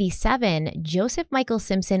 1987, Joseph Michael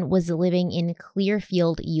Simpson was living in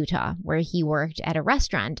Clearfield, Utah, where he worked at a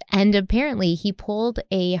restaurant. And apparently he pulled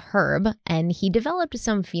a herb and he developed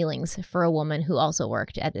some feelings for a woman who also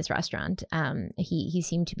worked at this restaurant. He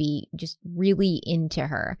seemed to be just really into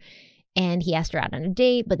her. And he asked her out on a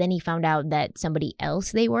date, but then he found out that somebody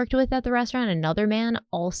else they worked with at the restaurant, another man,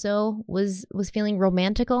 also was feeling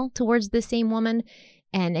romantical towards the same woman.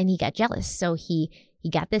 And he got jealous. So he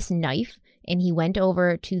got this knife and he went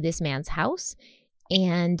over to this man's house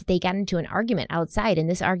and they got into an argument outside. And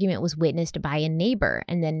this argument was witnessed by a neighbor.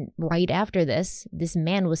 And then right after this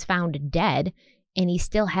man was found dead and he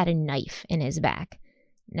still had a knife in his back.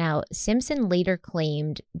 Now, Simpson later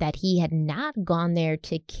claimed that he had not gone there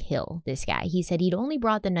to kill this guy. He said he'd only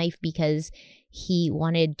brought the knife because he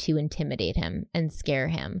wanted to intimidate him and scare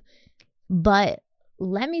him. But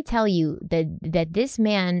let me tell you that this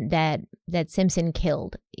man that Simpson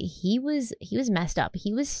killed, he was messed up.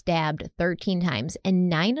 He was stabbed 13 times, and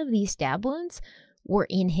 9 of these stab wounds were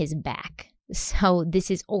in his back. So this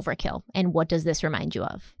is overkill. And what does this remind you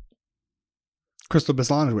of? Krystal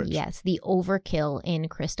Beslanowitch. Yes, the overkill in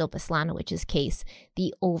Krystal Beslanowicz's case,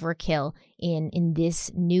 the overkill in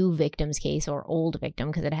this new victim's case, or old victim,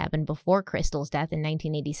 because it happened before Krystal's death in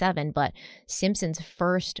 1987, but Simpson's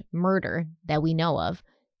first murder that we know of,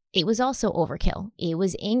 it was also overkill. It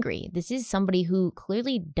was angry. This is somebody who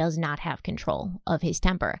clearly does not have control of his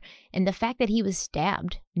temper. And the fact that he was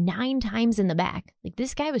stabbed 9 times in the back, like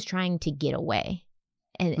this guy was trying to get away.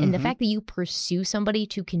 And the fact that you pursue somebody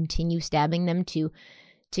to continue stabbing them, to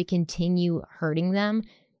continue hurting them,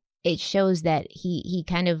 it shows that he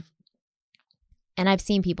kind of, and I've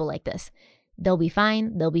seen people like this, they'll be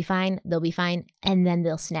fine, and then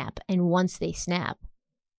they'll snap. And once they snap,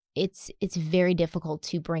 it's very difficult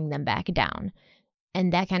to bring them back down.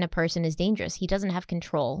 And that kind of person is dangerous. He doesn't have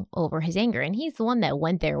control over his anger. And he's the one that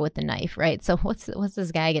went there with the knife, right? So what's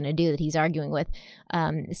this guy going to do that he's arguing with?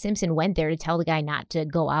 Simpson went there to tell the guy not to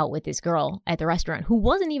go out with this girl at the restaurant, who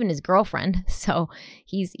wasn't even his girlfriend. So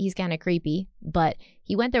he's kind of creepy. But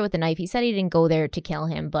he went there with the knife. He said he didn't go there to kill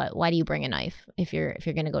him. But why do you bring a knife if you're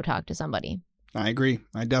going to go talk to somebody? I agree.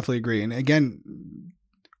 I definitely agree. And again,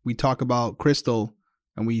 we talk about Krystal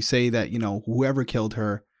and we say that, whoever killed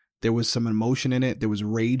her, there was some emotion in it. There was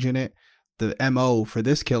rage in it. The MO for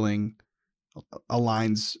this killing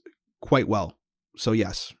aligns quite well. So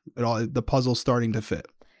yes, the puzzle's starting to fit.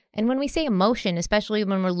 And when we say emotion, especially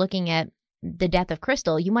when we're looking at the death of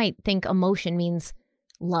Krystal, you might think emotion means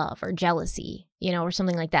love or jealousy, or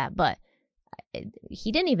something like that. But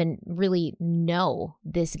he didn't even really know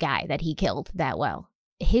this guy that he killed that well.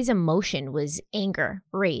 His emotion was anger,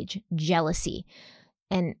 rage, jealousy,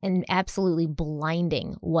 and absolutely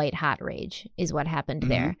blinding white hot rage is what happened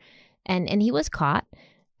there. And he was caught,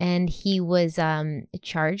 and he was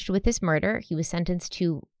charged with this murder. He was sentenced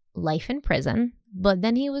to life in prison, but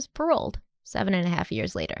then he was paroled 7.5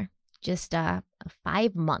 years later, just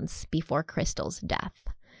 5 months before Krystal's death.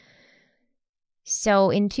 So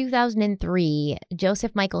in 2003,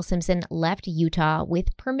 Joseph Michael Simpson left Utah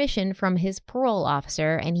with permission from his parole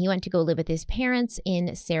officer, and he went to go live with his parents in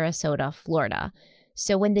Sarasota, Florida.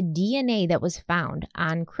 So when the DNA that was found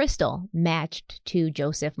on Krystal matched to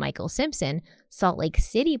Joseph Michael Simpson, Salt Lake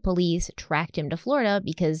City police tracked him to Florida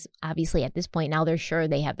because obviously at this point now they're sure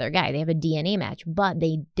they have their guy. They have a DNA match, but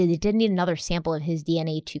they didn't need another sample of his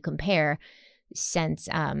DNA to compare since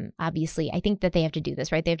obviously I think that they have to do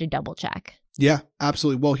this, right? They have to double check. Yeah,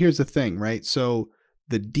 absolutely. Well, here's the thing, right? So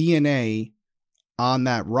the DNA on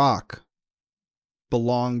that rock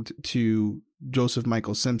belonged to Joseph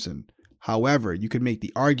Michael Simpson. However, you could make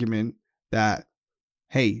the argument that,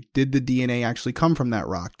 hey, did the DNA actually come from that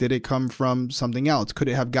rock? Did it come from something else? Could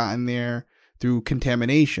it have gotten there through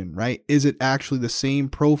contamination, right? Is it actually the same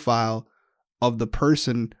profile of the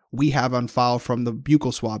person we have on file from the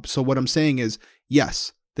buccal swab? So what I'm saying is,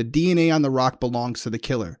 yes, the DNA on the rock belongs to the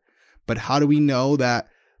killer. But how do we know that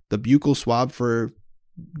the buccal swab for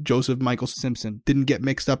Joseph Michael Simpson didn't get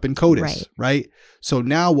mixed up in CODIS, right? So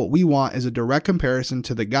now what we want is a direct comparison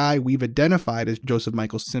to the guy we've identified as Joseph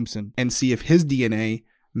Michael Simpson and see if his DNA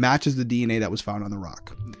matches the DNA that was found on the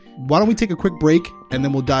rock. Why don't we take a quick break and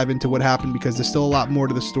then we'll dive into what happened, because there's still a lot more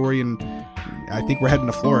to the story, and I think we're heading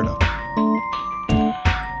to Florida.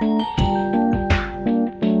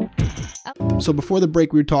 So before the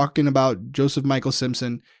break, we were talking about Joseph Michael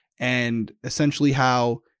Simpson and essentially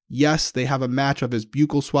how, yes, they have a match of his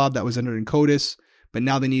buccal swab that was entered in CODIS, but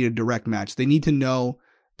now they need a direct match. They need to know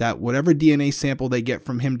that whatever DNA sample they get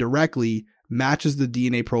from him directly matches the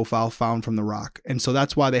DNA profile found from the rock. And so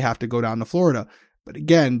that's why they have to go down to Florida. But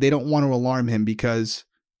again, they don't want to alarm him because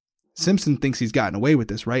Simpson thinks he's gotten away with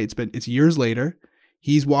this, right? It's years later.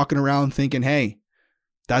 He's walking around thinking, hey,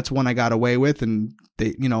 that's one I got away with, and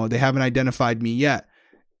they haven't identified me yet.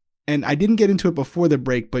 And I didn't get into it before the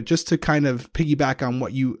break, but just to kind of piggyback on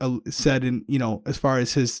what you said, and as far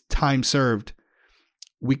as his time served,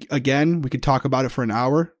 we could talk about it for an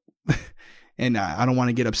hour, and I don't want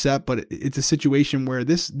to get upset, but it's a situation where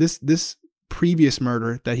this previous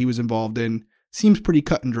murder that he was involved in seems pretty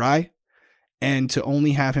cut and dry, and to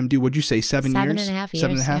only have him do, what'd you say, 7 years? 7.5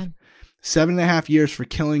 years. 7.5. Yeah. 7.5 years for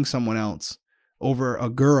killing someone else over a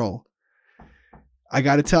girl. I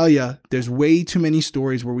got to tell you, there's way too many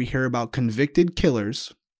stories where we hear about convicted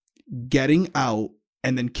killers getting out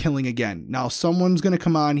and then killing again. Now, someone's going to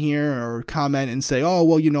come on here or comment and say, oh,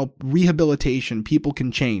 well, rehabilitation, people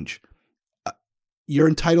can change. You're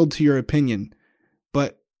entitled to your opinion.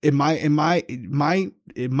 But in my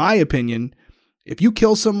opinion, if you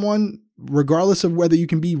kill someone, regardless of whether you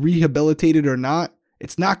can be rehabilitated or not,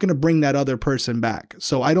 it's not going to bring that other person back.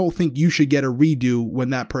 So I don't think you should get a redo when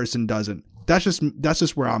that person doesn't. That's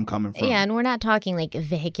just where I'm coming from. Yeah, and we're not talking like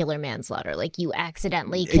vehicular manslaughter, like you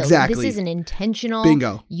accidentally killed. Exactly. This is an intentional.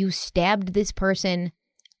 Bingo. You stabbed this person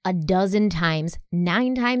a dozen times,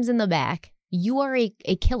 9 times in the back. You are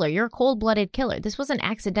a killer. You're a cold-blooded killer. This wasn't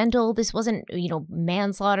accidental. This wasn't,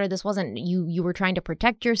 manslaughter. This wasn't you were trying to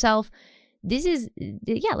protect yourself. This is,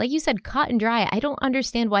 like you said, cut and dry. I don't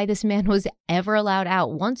understand why this man was ever allowed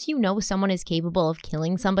out. Once you know someone is capable of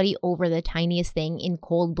killing somebody over the tiniest thing in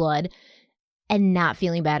cold blood and not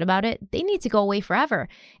feeling bad about it, they need to go away forever.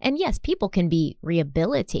 And yes, people can be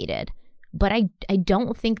rehabilitated, but I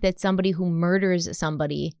don't think that somebody who murders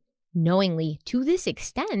somebody knowingly to this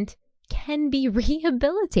extent can be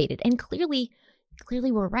rehabilitated. And clearly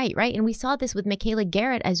we're right? And we saw this with Michaela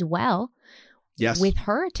Garrett as well. Yes. With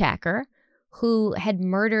her attacker, who had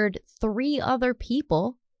murdered 3 other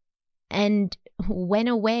people and went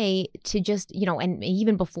away to just, and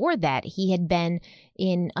even before that, he had been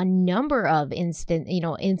in a number of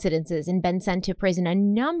incidences and been sent to prison a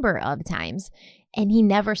number of times, and he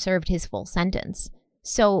never served his full sentence.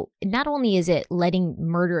 So not only is it letting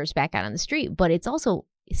murderers back out on the street, but it's also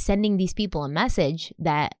sending these people a message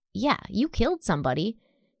that, yeah, you killed somebody,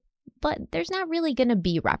 but there's not really going to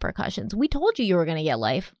be repercussions. We told you were going to get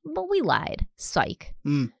life, but we lied. Psych.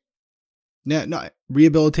 No,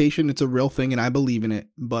 rehabilitation, it's a real thing and I believe in it.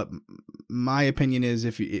 But my opinion is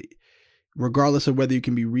regardless of whether you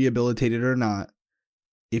can be rehabilitated or not,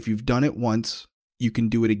 if you've done it once, you can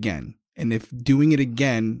do it again. And if doing it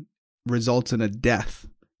again results in a death,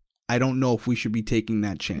 I don't know if we should be taking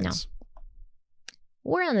that chance. No.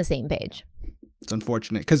 We're on the same page. It's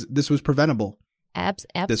unfortunate because this was preventable.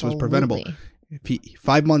 Absolutely. This was preventable.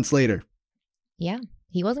 5 months later. Yeah.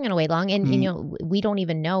 He wasn't going to wait long. And, we don't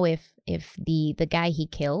even know if the guy he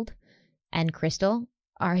killed and Krystal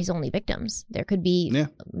are his only victims. There could be,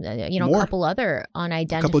 a couple other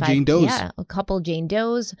unidentified. A couple Jane Does. Yeah, a couple Jane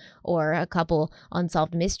Does or a couple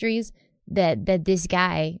unsolved mysteries that this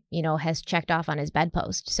guy, has checked off on his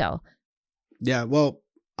bedpost. So. Yeah, well,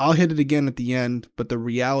 I'll hit it again at the end. But the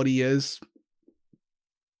reality is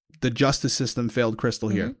the justice system failed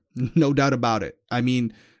Krystal here. No doubt about it. I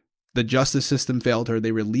mean, the justice system failed her.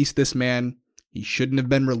 They released this man. He shouldn't have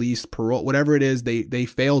been released. Parole, whatever it is, they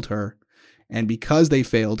failed her. And because they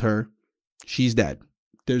failed her, she's dead.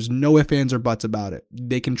 There's no ifs, ands, or buts about it.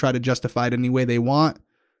 They can try to justify it any way they want.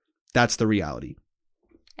 That's the reality.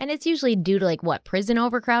 And it's usually due to prison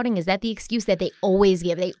overcrowding? Is that the excuse that they always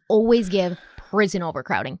give? They always give prison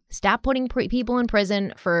overcrowding. Stop putting people in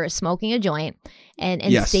prison for smoking a joint and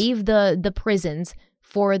yes. Save the prisons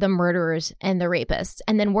for the murderers and the rapists,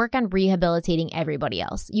 and then work on rehabilitating everybody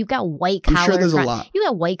else. You've got white collar. I'm sure there's a lot. You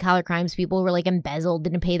got white collar crimes people who were embezzled,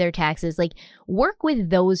 didn't pay their taxes. Work with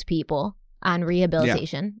those people on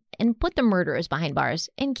rehabilitation and put the murderers behind bars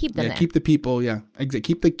and keep them there. Keep the people. Yeah,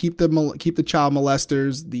 keep the child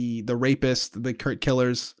molesters, the rapists, the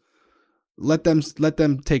killers. Let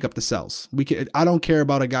them take up the cells. I don't care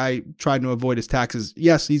about a guy trying to avoid his taxes.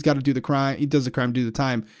 Yes, he's got to do the crime. He does the crime, do the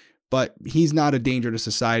time. But he's not a danger to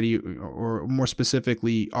society, or more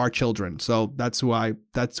specifically, our children. So that's who I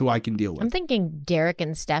can deal with. I'm thinking Derek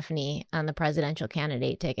and Stephanie on the presidential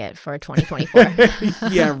candidate ticket for 2024.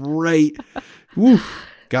 Yeah, right. Oof,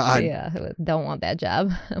 God. Yeah, don't want that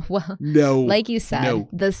job. Well, no. Like you said,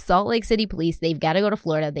 the Salt Lake City police, they've got to go to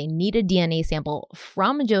Florida. They need a DNA sample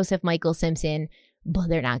from Joseph Michael Simpson. But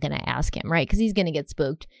they're not going to ask him, right? Because he's going to get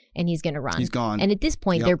spooked and he's going to run. He's gone. And at this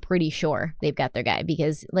point, they're pretty sure they've got their guy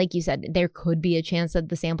because, like you said, there could be a chance that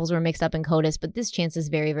the samples were mixed up in CODIS, but this chance is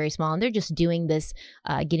very, very small. And they're just doing this,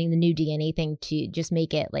 getting the new DNA thing to just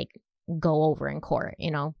make it go over in court,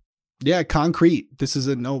 Yeah, concrete. This is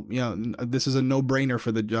a no-brainer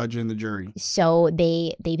for the judge and the jury. So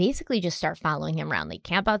they basically just start following him around. They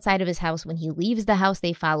camp outside of his house. When he leaves the house,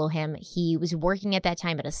 they follow him. He was working at that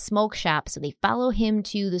time at a smoke shop, so they follow him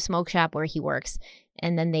to the smoke shop where he works.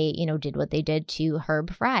 And then they, did what they did to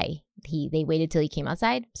Herb Fry. They waited till he came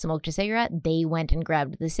outside, smoked a cigarette. They went and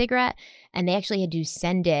grabbed the cigarette, and they actually had to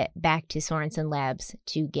send it back to Sorensen Labs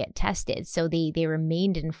to get tested. So they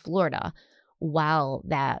remained in Florida while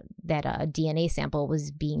that DNA sample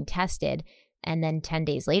was being tested. And then 10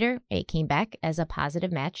 days later, it came back as a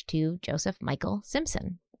positive match to Joseph Michael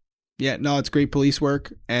Simpson. Yeah, no, it's great police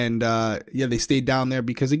work. And they stayed down there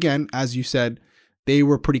because, again, as you said, they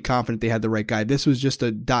were pretty confident they had the right guy. This was just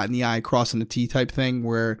a dot in the I, crossing the T type thing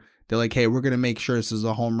where they're like, hey, we're going to make sure this is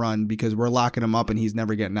a home run because we're locking him up and he's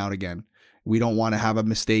never getting out again. We don't want to have a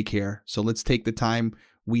mistake here. So let's take the time.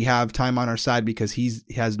 We have time on our side because he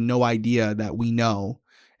has no idea that we know.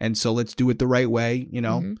 And so let's do it the right way,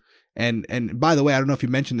 Mm-hmm. And by the way, I don't know if you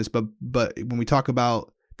mentioned this, but when we talk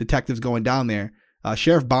about detectives going down there,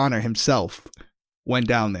 Sheriff Bonner himself went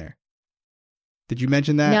down there. Did you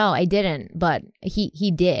mention that? No, I didn't, but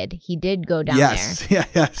he did. He did go down there.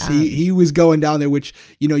 Yes. He was going down there, which,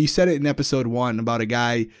 you said it in episode 1 about a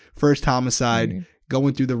guy, first homicide,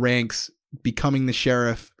 going through the ranks, becoming the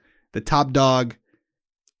sheriff, the top dog.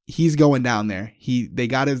 He's going down there.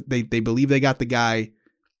 They believe they got the guy.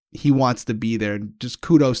 He wants to be there. Just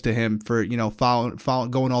kudos to him for,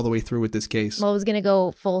 going all the way through with this case. Well, it was going to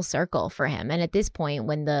go full circle for him. And at this point,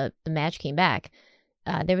 when the match came back,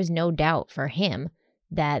 there was no doubt for him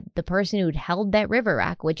that the person who'd held that river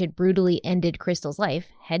rock, which had brutally ended Krystal's life,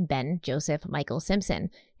 had been Joseph Michael Simpson.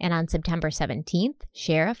 And on September 17th,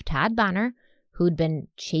 Sheriff Todd Bonner, who'd been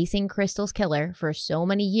chasing Krystal's killer for so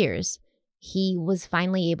many years, he was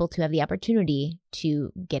finally able to have the opportunity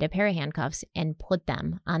to get a pair of handcuffs and put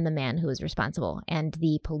them on the man who was responsible. And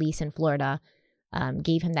the police in Florida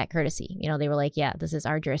gave him that courtesy. They were like, yeah, this is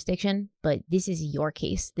our jurisdiction, but this is your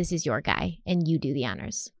case. This is your guy, and you do the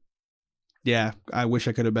honors. Yeah, I wish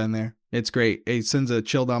I could have been there. It's great. It sends a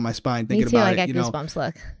chill down my spine thinking Me too, about it. I got goosebumps,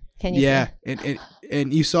 look. Can you see?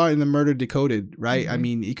 And you saw it in the Murder Decoded, right? Mm-hmm. I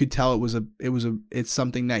mean, you could tell it's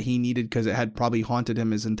something that he needed because it had probably haunted him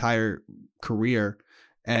his entire career.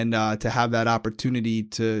 And to have that opportunity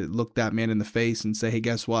to look that man in the face and say, hey,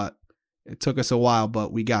 guess what? It took us a while,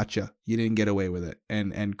 but we got you. You didn't get away with it.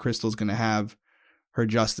 And Krystal's going to have her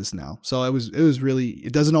justice now. So it was really,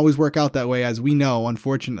 it doesn't always work out that way, as we know,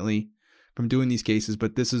 unfortunately, from doing these cases.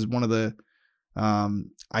 But this is one of the,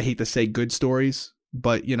 I hate to say good stories,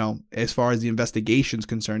 but, you know, as far as the investigation's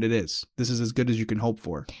concerned, it is. This is as good as you can hope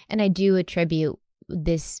for. And I do attribute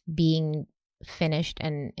this being finished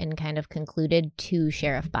and kind of concluded to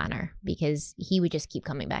Sheriff Bonner, because he would just keep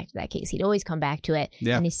coming back to that case. He'd always come back to it.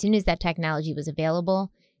 Yeah. And as soon as that technology was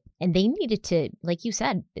available, and they needed to, like you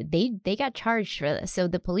said, they got charged for this. So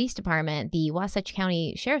the police department, the Wasatch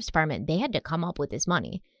County Sheriff's Department, they had to come up with this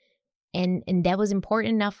money. And that was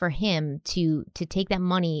important enough for him to take that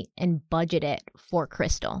money and budget it for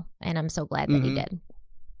Krystal. And I'm so glad that he did.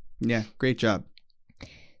 Yeah, great job.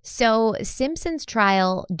 So Simpson's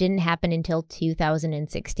trial didn't happen until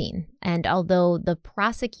 2016. And although the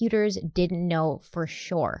prosecutors didn't know for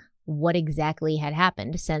sure what exactly had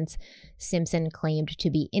happened, since Simpson claimed to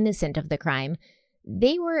be innocent of the crime,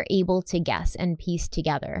 they were able to guess and piece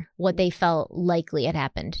together what they felt likely had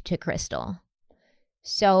happened to Krystal.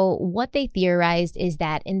 So what they theorized is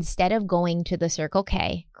that instead of going to the Circle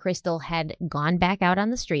K, Krystal had gone back out on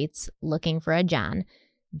the streets looking for a John.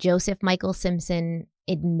 Joseph Michael Simpson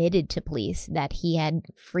admitted to police that he had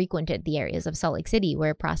frequented the areas of Salt Lake City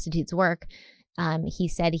where prostitutes work. He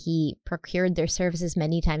said he procured their services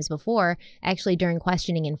many times before. Actually, during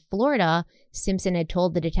questioning in Florida, Simpson had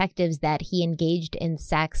told the detectives that he engaged in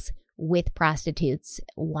sex with prostitutes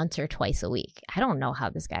once or twice a week. I don't know how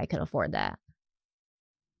this guy could afford that.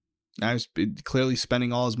 I was clearly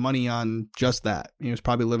spending all his money on just that. He was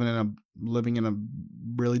probably living in a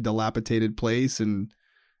really dilapidated place, and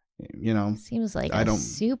you know, seems like a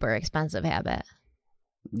super expensive habit.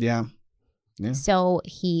 Yeah. Yeah. So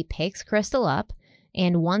he picks Krystal up,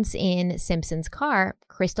 and once in Simpson's car,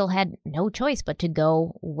 Krystal had no choice but to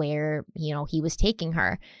go where, you know, he was taking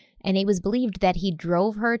her. And it was believed that he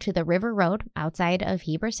drove her to the River Road outside of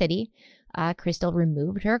Heber City. Krystal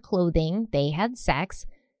removed her clothing. They had sex.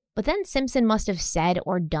 But then Simpson must have said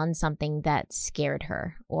or done something that scared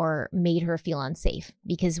her or made her feel unsafe,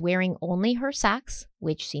 because wearing only her socks,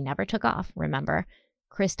 which she never took off, remember,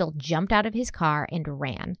 Krystal jumped out of his car and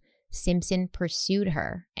ran. Simpson pursued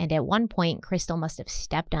her, and at one point, Krystal must have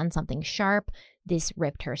stepped on something sharp. This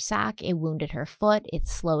ripped her sock, it wounded her foot, it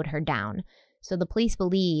slowed her down. So the police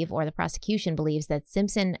believe, or the prosecution believes, that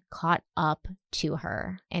Simpson caught up to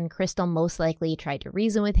her, and Krystal most likely tried to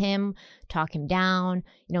reason with him, talk him down,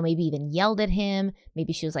 you know, maybe even yelled at him.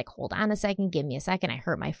 Maybe she was like, hold on a second, give me a second, I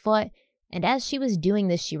hurt my foot. And as she was doing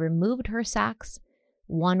this, she removed her socks,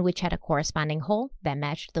 one which had a corresponding hole that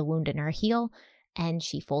matched the wound in her heel, and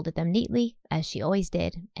she folded them neatly, as she always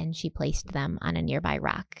did, and she placed them on a nearby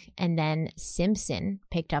rock. And then Simpson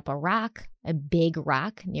picked up a rock, a big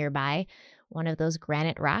rock nearby, one of those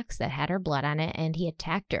granite rocks that had her blood on it, and he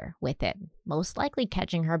attacked her with it, most likely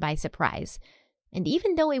catching her by surprise. And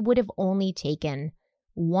even though it would have only taken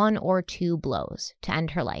 1 or 2 blows to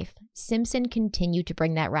end her life, Simpson continued to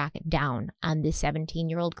bring that rock down on this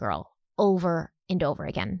 17-year-old girl over and over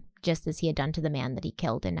again, just as he had done to the man that he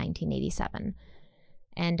killed in 1987.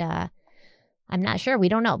 And I'm not sure. We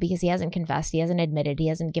don't know, because he hasn't confessed. He hasn't admitted. He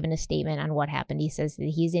hasn't given a statement on what happened. He says that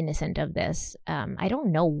he's innocent of this. I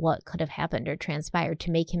don't know what could have happened or transpired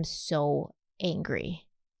to make him so angry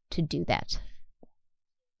to do that.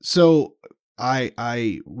 So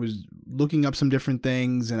I was looking up some different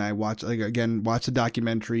things, and I watched the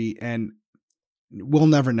documentary, and we'll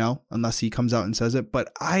never know unless he comes out and says it.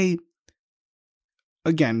 But I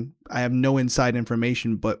have no inside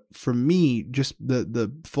information, but for me, just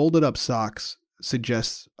the folded up socks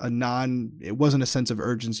suggests it wasn't a sense of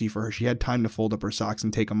urgency for her. She had time to fold up her socks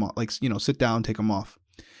and take them off, like, you know, sit down, take them off.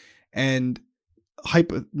 And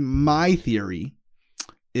my theory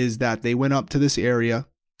is that they went up to this area.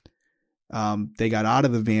 They got out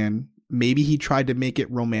of the van. Maybe he tried to make it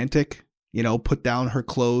romantic, you know, put down her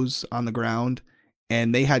clothes on the ground,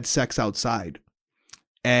 and they had sex outside.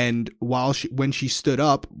 And when she stood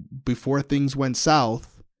up, before things went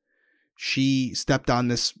south, she stepped on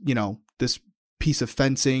this, you know, this piece of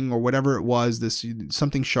fencing or whatever it was, this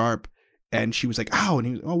something sharp, and she was like, ow, and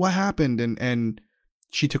he was, oh, what happened? And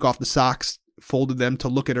she took off the socks, folded them to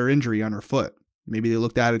look at her injury on her foot. Maybe they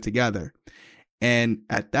looked at it together. And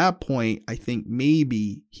at that point, I think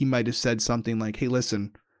maybe he might have said something like, hey,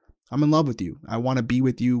 listen, I'm in love with you. I want to be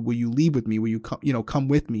with you. Will you leave with me? Will you come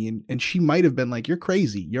with me? And she might have been like, you're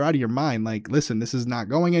crazy. You're out of your mind. Like, listen, this is not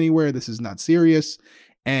going anywhere. This is not serious.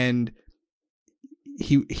 And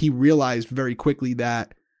he realized very quickly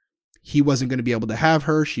that he wasn't going to be able to have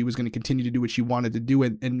her. She was going to continue to do what she wanted to do.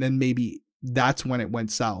 And then maybe that's when it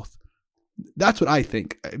went south. That's what I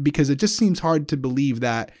think, because it just seems hard to believe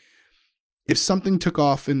that if something took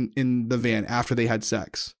off in the van after they had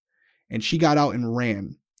sex and she got out and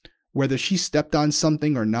ran, whether she stepped on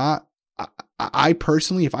something or not, I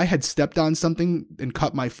personally, if I had stepped on something and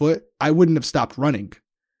cut my foot, I wouldn't have stopped running.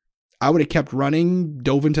 I would have kept running,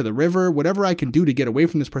 dove into the river, whatever I can do to get away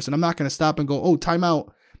from this person. I'm not going to stop and go, oh, time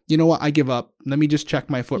out. You know what? I give up. Let me just check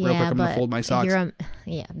my foot real quick. I'm going to fold my socks.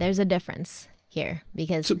 There's a difference here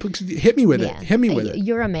because hit me with it. Hit me with it.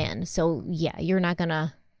 You're a man. So yeah, you're not going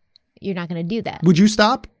to do that. Would you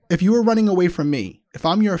stop if you were running away from me? If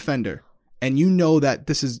I'm your offender and you know that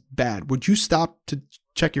this is bad, would you stop to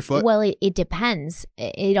check your foot? Well, it depends.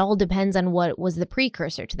 It all depends on what was the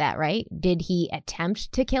precursor to that, right? Did he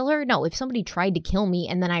attempt to kill her? No. If somebody tried to kill me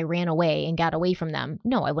and then I ran away and got away from them,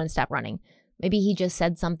 no, I wouldn't stop running. Maybe he just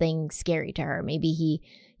said something scary to her. Maybe he,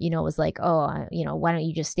 was like, oh, why don't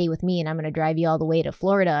you just stay with me and I'm going to drive you all the way to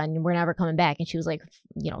Florida and we're never coming back. And she was like,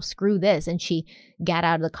 screw this. And she got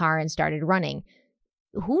out of the car and started running.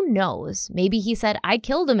 Who knows? Maybe he said, I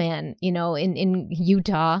killed a man, in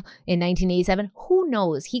Utah in 1987. Who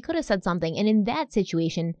knows? He could have said something. And in that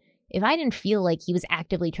situation, if I didn't feel like he was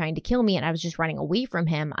actively trying to kill me and I was just running away from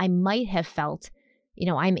him, I might have felt,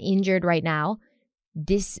 I'm injured right now.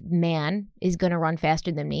 This man is going to run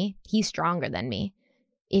faster than me. He's stronger than me.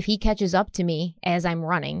 If he catches up to me as I'm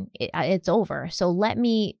running, it's over. So let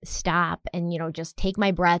me stop and, just take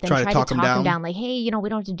my breath and try to talk him down. Like, hey, we don't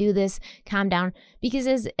have to do this. Calm down. Because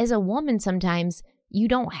as a woman, sometimes you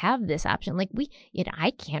don't have this option. Like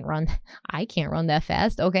I can't run that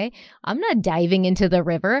fast. Okay. I'm not diving into the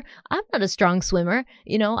river. I'm not a strong swimmer.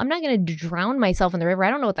 I'm not going to drown myself in the river. I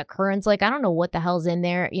don't know what the current's like. I don't know what the hell's in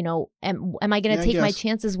there. Am I going to take my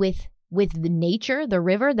chances with the nature, the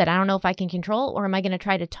river that I don't know if I can control, or am I going to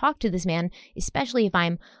try to talk to this man, especially if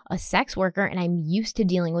I'm a sex worker and I'm used to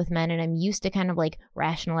dealing with men and I'm used to kind of like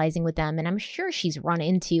rationalizing with them. And I'm sure she's run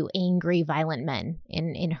into angry, violent men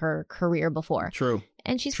in her career before. True.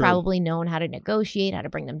 And she's probably known how to negotiate, how to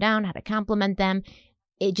bring them down, how to compliment them.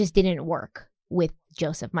 It just didn't work with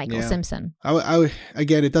Joseph Michael Simpson. I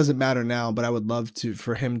again, it doesn't matter now, but I would love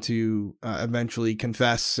for him to eventually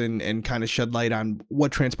confess and kind of shed light on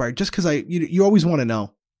what transpired. Just because you always want to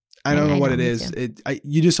know. I don't know what it is.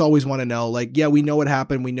 You just always want to know. Like, yeah, we know what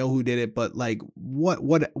happened, we know who did it, but like,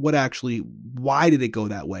 what actually? Why did it go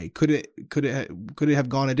that way? Could it have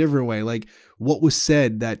gone a different way? Like, what was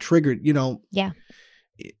said that triggered? Yeah.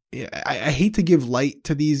 I hate to give light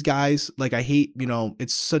to these guys. Like, I hate,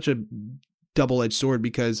 it's such a double-edged sword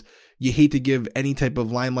because you hate to give any type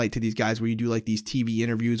of limelight to these guys where you do like these TV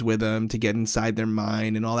interviews with them to get inside their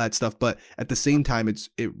mind and all that stuff. But at the same time,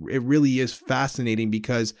 it really is fascinating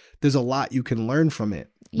because there's a lot you can learn from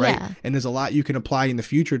it. Right. Yeah. And there's a lot you can apply in the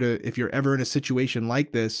future to, if you're ever in a situation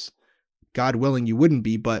like this, God willing, you wouldn't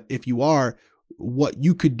be, but if you are, what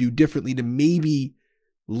you could do differently to maybe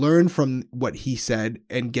learn from what he said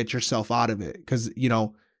and get yourself out of it. Because,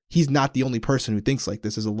 he's not the only person who thinks like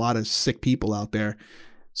this. There's a lot of sick people out there.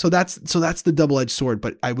 So that's the double-edged sword,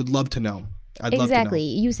 but I would love to know. I'd love to know.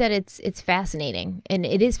 You said it's fascinating, and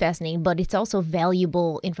it is fascinating, but it's also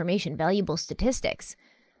valuable information, valuable statistics.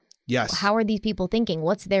 Yes. How are these people thinking?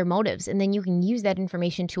 What's their motives? And then you can use that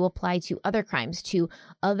information to apply to other crimes, to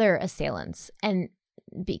other assailants. And,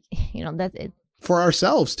 that's it. For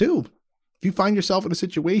ourselves, too. If you find yourself in a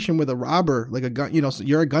situation with a robber, like a gun,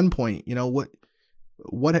 you're at gunpoint,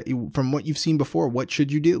 what from what you've seen before, what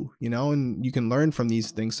should you do, and you can learn from these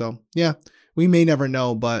things. So yeah, we may never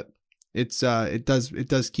know, but it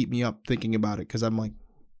does keep me up thinking about it. Cause I'm like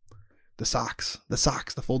the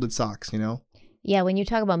folded socks, Yeah. When you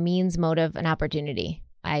talk about means, motive, and opportunity,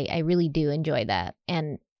 I really do enjoy that.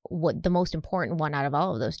 And what the most important one out of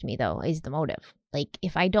all of those to me though, is the motive. Like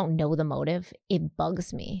if I don't know the motive, it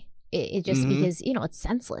bugs me. It just because, it's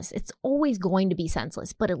senseless. It's always going to be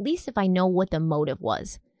senseless. But at least if I know what the motive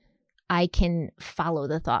was, I can follow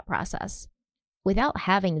the thought process. Without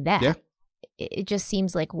having that, it just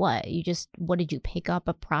seems like what did you pick up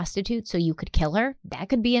a prostitute so you could kill her? That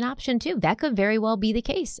could be an option too. That could very well be the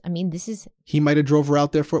case. I mean, he might have drove her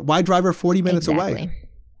out there why drive her 40 minutes away?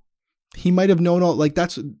 He might have known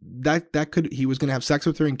he was going to have sex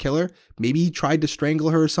with her and kill her. Maybe he tried to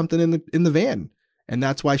strangle her or something in the van. And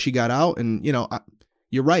that's why she got out. And,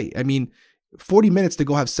 you're right. I mean, 40 minutes to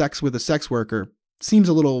go have sex with a sex worker seems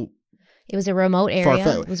a little. It was a remote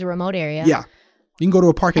area. It was a remote area. Yeah. You can go to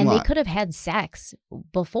a parking lot. And they could have had sex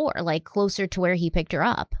before, like closer to where he picked her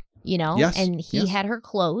up. you know? Yes. And he had her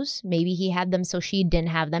clothes. Maybe he had them so she didn't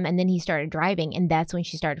have them. And then he started driving. And that's when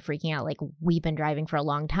she started freaking out. Like, we've been driving for a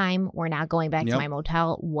long time. We're not going back to my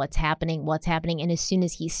motel. What's happening? What's happening? And as soon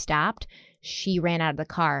as he stopped, she ran out of the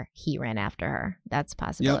car. He ran after her. That's a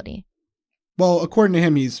possibility. Yep. Well, according to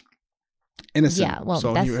him, he's innocent. Yeah, well,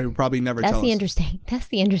 so he would probably never tell us. That's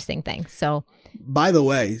the interesting thing. So, by the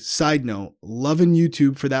way, side note, loving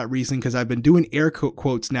YouTube for that reason, because I've been doing air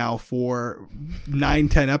quotes now for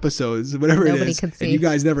 9-10 episodes, whatever it is, could see. and you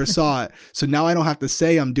guys never saw it. So now I don't have to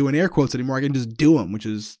say I'm doing air quotes anymore. I can just do them, which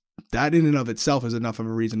is, that in and of itself is enough of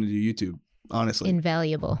a reason to do YouTube, honestly.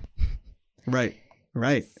 Invaluable. Right.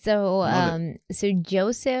 So, so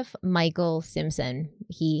Joseph Michael Simpson,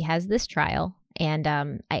 he has this trial, and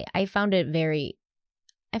I found it very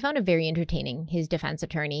entertaining. His defense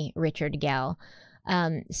attorney, Richard Gall.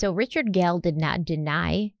 So Richard Gall did not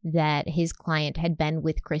deny that his client had been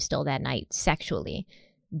with Krystal that night sexually,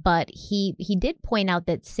 but he did point out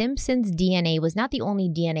that Simpson's DNA was not the only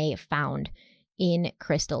DNA found in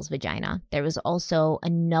Krystal's vagina. There was also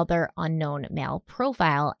another unknown male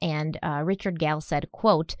profile, and Richard Gall said,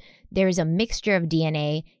 quote, "There's a mixture of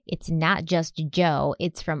DNA. It's not just Joe.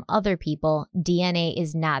 It's from other people. DNA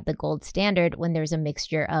is not the gold standard when there's a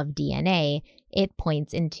mixture of DNA. It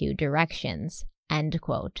points in two directions," end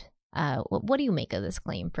quote. What do you make of this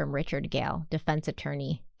claim from Richard Gall, defense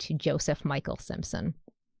attorney to Joseph Michael Simpson?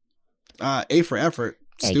 A for effort.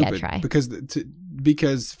 Yeah, stupid. you gotta try.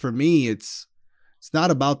 Because for me, it's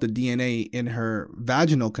not about the DNA in her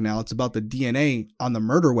vaginal canal. It's about the DNA on the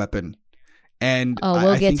murder weapon. And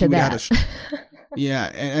we'll get to that.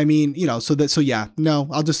 Yeah. I mean, you know, no,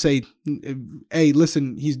 I'll just say, hey,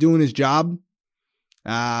 listen, he's doing his job.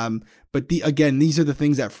 But again, these are the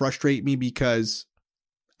things that frustrate me, because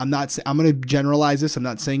I'm going to generalize this. I'm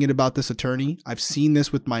not saying it about this attorney. I've seen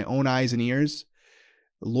this with my own eyes and ears.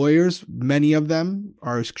 Lawyers, many of them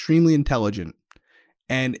are extremely intelligent,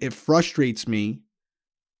 and it frustrates me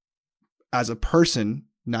as a person,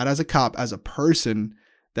 not as a cop, as a person,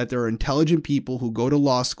 that there are intelligent people who go to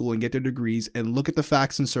law school and get their degrees and look at the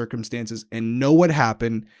facts and circumstances and know what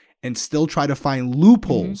happened and still try to find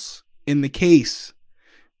loopholes in the case,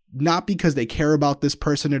 not because they care about this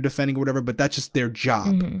person they're defending or whatever, but that's just their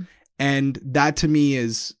job. And that to me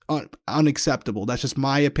is unacceptable. That's just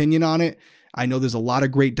my opinion on it. I know there's a lot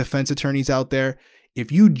of great defense attorneys out there.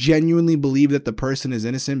 If you genuinely believe that the person is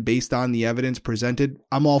innocent based on the evidence presented,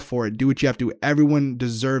 I'm all for it. Do what you have to. Everyone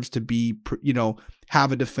deserves to be,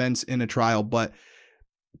 have a defense in a trial. But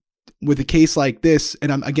with a case like this,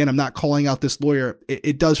 and I'm not calling out this lawyer,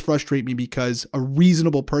 it does frustrate me, because a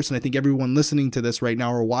reasonable person, I think everyone listening to this right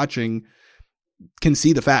now or watching, can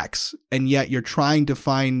see the facts. And yet you're trying to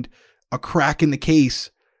find a crack in the case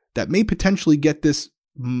that may potentially get this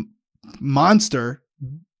monster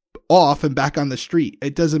off and back on the street.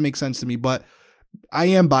 It doesn't make sense to me, but I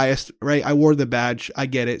am biased, right? I wore the badge. I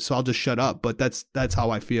get it. So I'll just shut up. But that's how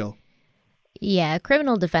I feel. Yeah,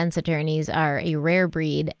 criminal defense attorneys are a rare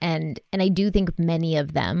breed, and I do think many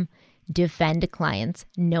of them defend clients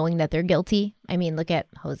knowing that they're guilty. I mean, look at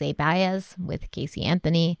Jose Baez with Casey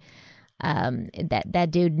Anthony. That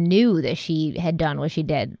dude knew that she had done what she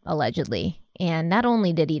did, allegedly. And not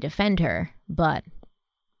only did he defend her, but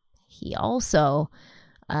he also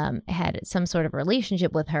had some sort of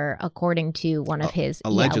relationship with her, according to one of his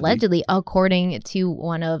allegedly according to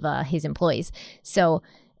one of his employees. So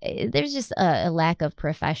there's just a lack of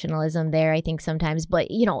professionalism there, I think, sometimes. But,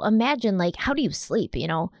 imagine, like, how do you sleep,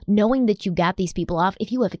 knowing that you got these people off?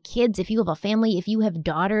 If you have kids, if you have a family, if you have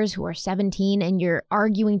daughters who are 17 and you're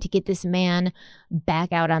arguing to get this man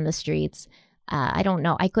back out on the streets, I don't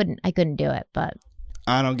know. I couldn't do it, but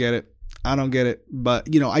I don't get it. But,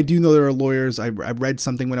 I do know there are lawyers. I read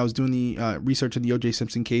something when I was doing the research in the O.J.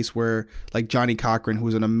 Simpson case where, like, Johnny Cochran, who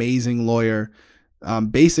was an amazing lawyer,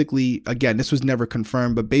 basically, again, this was never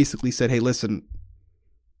confirmed, but basically said, hey, listen,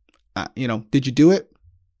 did you do it?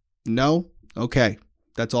 No? Okay.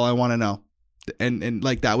 That's all I want to know. And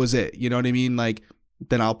like, that was it. You know what I mean? Like,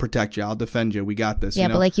 then I'll protect you. I'll defend you. We got this. Yeah,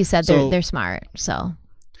 but like you said, they're smart. So,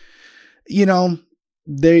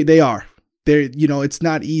 they are. It's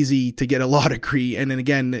not easy to get a law degree. And then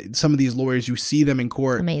again, some of these lawyers, you see them in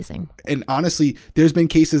court. Amazing. And honestly, there's been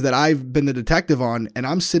cases that I've been the detective on, and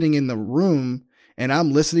I'm sitting in the room and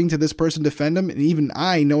I'm listening to this person defend him. And even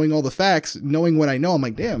I, knowing all the facts, knowing what I know, I'm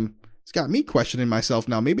like, damn, it's got me questioning myself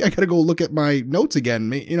now. Maybe I got to go look at my notes again,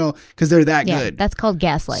 because they're that good. That's called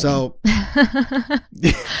gaslighting. So,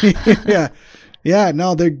 yeah. Yeah,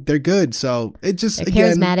 no, they're good. So it just,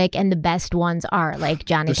 they're charismatic, and the best ones are like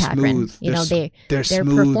Johnny Cochran. They're they're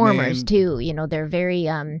smooth, performers man. too. They're very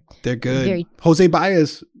they're good. Very, Jose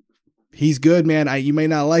Baez, He's good, man. You may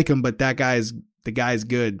not like him, but the guy's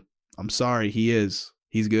good. I'm sorry, he is.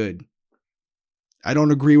 He's good. I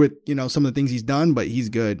don't agree with, some of the things he's done, but he's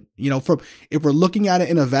good. If we're looking at it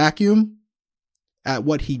in a vacuum at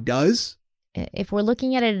what he does. If we're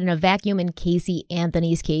looking at it in a vacuum in Casey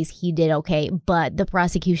Anthony's case, he did okay, but the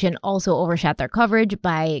prosecution also overshot their coverage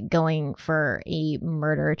by going for a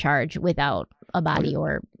murder charge without a body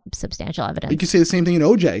or substantial evidence. You could say the same thing in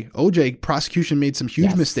OJ. OJ, prosecution made some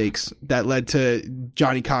huge mistakes that led to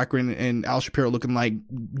Johnny Cochran and Al Shapiro looking like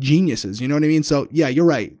geniuses. You know what I mean? So yeah, you're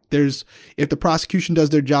right. If the prosecution does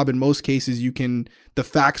their job in most cases, the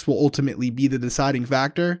facts will ultimately be the deciding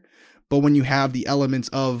factor. But when you have the elements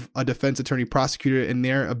of a defense attorney, prosecutor, and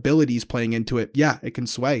their abilities playing into it, yeah, it can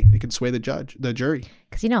sway. It can sway the jury.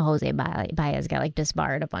 Because Jose Baez got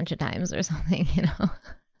disbarred a bunch of times or something. Yeah.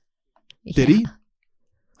 Did he?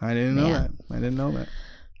 I didn't know that.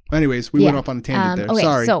 Anyways, we went off on a tangent there. Okay,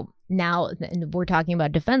 Sorry. So now we're talking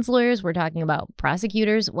about defense lawyers. We're talking about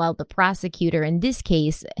prosecutors. Well, the prosecutor in this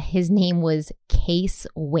case, his name was Case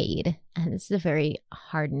Wade. And this is a very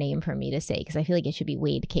hard name for me to say because I feel like it should be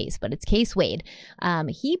Wade Case, but it's Case Wade.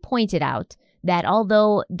 He pointed out that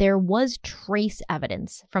although there was trace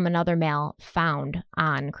evidence from another male found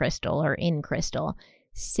on Krystal or in Krystal,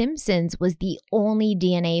 Simpson's was the only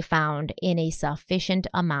DNA found in a sufficient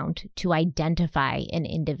amount to identify an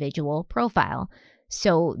individual profile.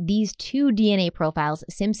 So these two DNA profiles,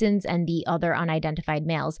 Simpson's and the other unidentified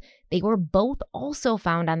males, they were both also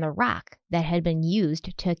found on the rock that had been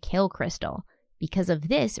used to kill Krystal. Because of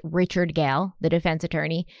this, Richard Gale, the defense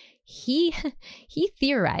attorney, he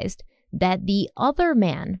theorized that the other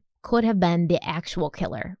man could have been the actual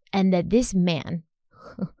killer and that this man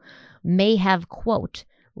may have, quote,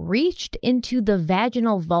 reached into the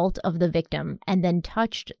vaginal vault of the victim and then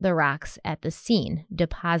touched the rocks at the scene,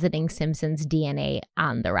 depositing Simpson's DNA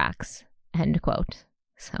on the rocks, end quote.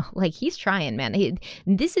 So, he's trying, man.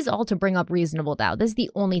 This is all to bring up reasonable doubt. This is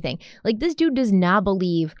the only thing. This dude does not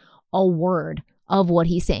believe a word of what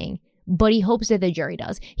he's saying, but he hopes that the jury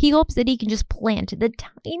does. He hopes that he can just plant the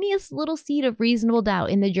tiniest little seed of reasonable doubt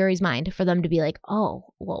in the jury's mind for them to be like,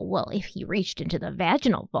 oh, well, if he reached into the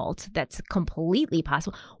vaginal vault, that's completely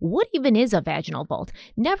possible. What even is a vaginal vault?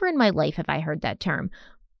 Never in my life have I heard that term.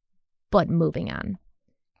 But moving on.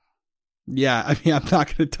 Yeah, I'm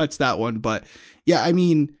not going to touch that one, but yeah,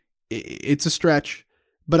 it's a stretch,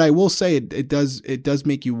 but I will say it does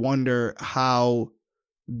make you wonder how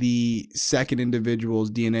the second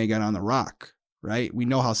individual's DNA got on the rock, right? We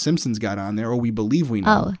know how Simpson's got on there, or we believe we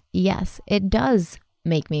know. Oh, yes, it does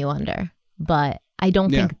make me wonder, but I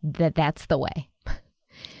don't think that that's the way.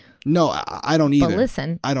 No, I don't either. But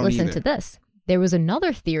listen to this. There was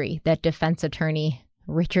another theory that defense attorney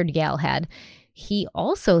Richard Gale had. He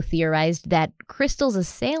also theorized that Krystal's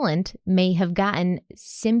assailant may have gotten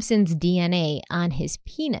Simpson's DNA on his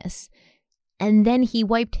penis, and then he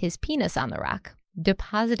wiped his penis on the rock,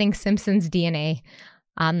 depositing Simpson's DNA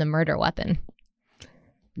on the murder weapon.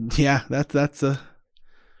 Yeah, that's a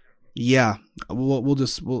yeah. We'll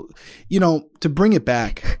to bring it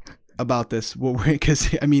back about this,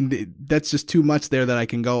 because that's just too much there that I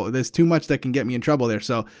can go. There's too much that can get me in trouble there.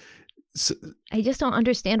 So I just don't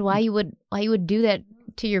understand why you would do that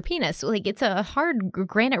to your penis. It's a hard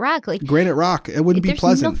granite rock. Granite rock, it wouldn't be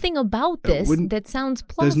pleasant. There's nothing about this that sounds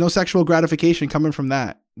pleasant. There's no sexual gratification coming from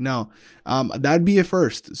that. No, that'd be a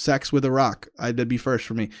first. Sex with a rock, that'd be first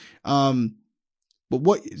for me.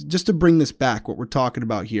 But just to bring this back, what we're talking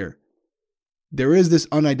about here, there is this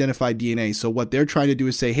unidentified DNA. So what they're trying to do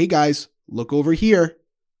is say, hey guys, look over here.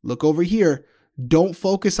 Don't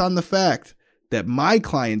focus on the fact that my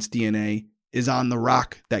client's DNA is on the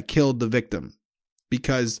rock that killed the victim,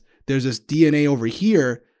 because there's this DNA over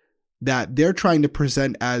here that they're trying to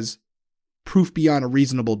present as proof beyond a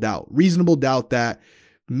reasonable doubt that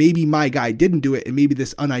maybe my guy didn't do it, and maybe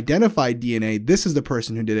this unidentified DNA, this is the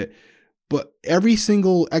person who did it. But every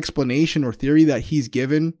single explanation or theory that he's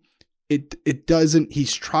given, it doesn't,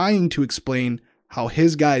 he's trying to explain how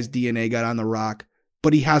his guy's DNA got on the rock,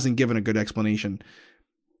 but he hasn't given a good explanation.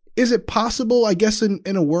 Is it possible, I guess, in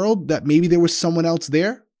a world that maybe there was someone else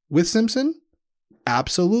there with Simpson?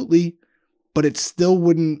 Absolutely. But it still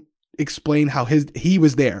wouldn't explain how he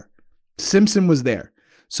was there. Simpson was there.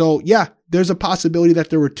 So yeah, there's a possibility that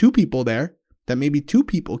there were two people there, that maybe two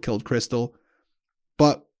people killed Krystal,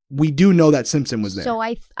 but we do know that Simpson was there. So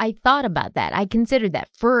I thought about that. I considered that.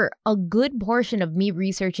 For a good portion of me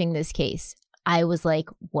researching this case, I was like,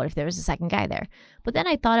 what if there was a second guy there? But then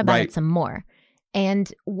I thought about it some more.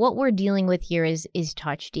 And what we're dealing with here is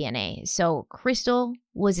touch DNA. So Krystal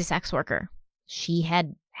was a sex worker. She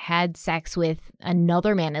had had sex with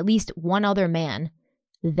another man, at least one other man,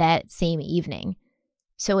 that same evening.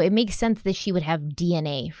 So it makes sense that she would have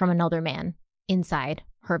DNA from another man inside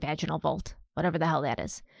her vaginal vault, whatever the hell that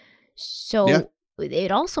is. So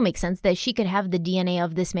it also makes sense that she could have the DNA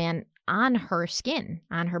of this man on her skin,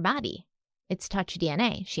 on her body. It's touch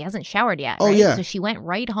DNA. She hasn't showered yet, right? Yeah. So she went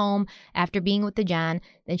right home after being with the John.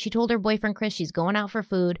 Then she told her boyfriend Chris she's going out for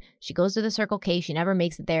food. She goes to the Circle K. She never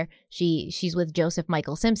makes it there. She's with Joseph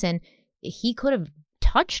Michael Simpson. He could have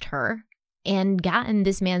touched her and gotten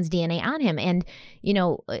this man's DNA on him. And, you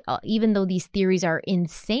know, even though these theories are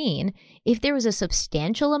insane, if there was a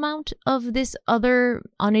substantial amount of this other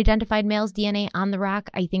unidentified male's DNA on the rock,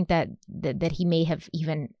 I think that he may have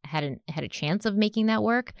even had a chance of making that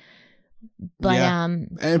work. But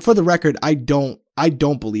and for the record, I don't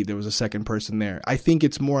believe there was a second person there. I think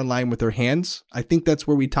it's more in line with her hands. I think that's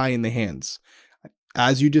where we tie in the hands.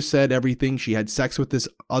 As you just said, everything. She had sex with this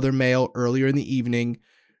other male earlier in the evening.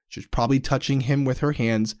 She was probably touching him with her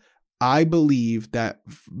hands. I believe that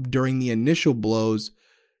during the initial blows,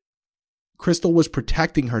 Krystal was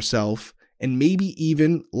protecting herself, and maybe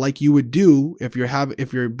even like you would do if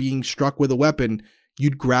you're being struck with a weapon,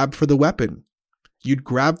 you'd grab for the weapon. You'd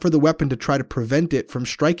grab for the weapon to try to prevent it from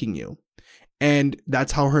striking you. And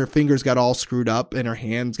that's how her fingers got all screwed up and her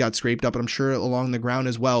hands got scraped up, and I'm sure along the ground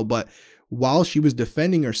as well. But while she was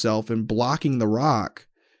defending herself and blocking the rock,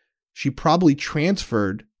 she probably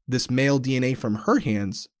transferred this male DNA from her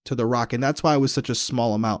hands to the rock. And that's why it was such a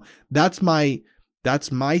small amount. That's my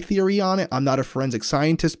theory on it. I'm not a forensic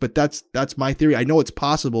scientist, but that's my theory. I know it's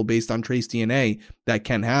possible based on trace DNA that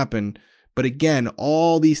can happen. But again,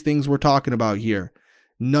 all these things we're talking about here,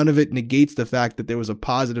 none of it negates the fact that there was a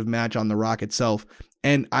positive match on the rock itself.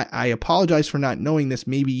 And I apologize for not knowing this.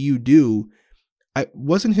 Maybe you do.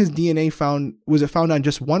 Wasn't his DNA found, was it found on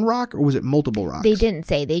just one rock or was it multiple rocks? They didn't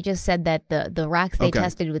say. They just said that the rocks they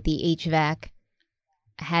tested with the HVAC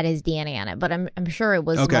had his DNA on it. But I'm sure it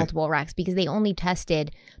was multiple rocks because they only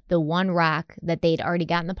tested the one rock that they'd already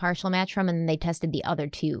gotten the partial match from, and then they tested the other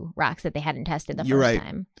two rocks that they hadn't tested the first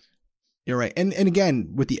time. You're right. And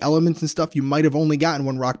again, with the elements and stuff, you might have only gotten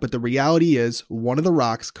one rock, but the reality is one of the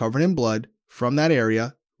rocks covered in blood from that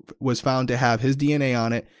area was found to have his DNA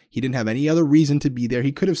on it. He didn't have any other reason to be there.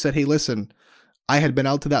 He could have said, hey, listen, I had been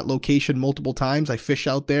out to that location multiple times. I fish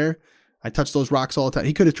out there. I touch those rocks all the time.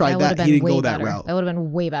 He could have tried that. He didn't go that route. That would have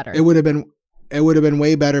been way better. It would have been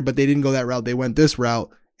way better, but they didn't go that route. They went this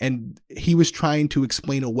route. And he was trying to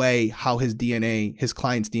explain away how his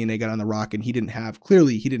client's DNA got on the rock, and he didn't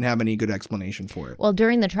have any good explanation for it. Well,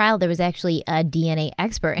 during the trial, there was actually a DNA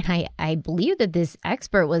expert, and I believe that this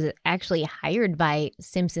expert was actually hired by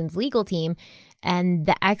Simpson's legal team, and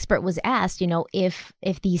the expert was asked, if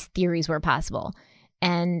these theories were possible.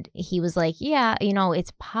 And he was like, yeah,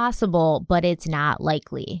 it's possible, but it's not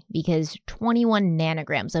likely because 21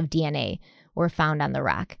 nanograms of DNA were found on the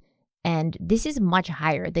rock. And this is much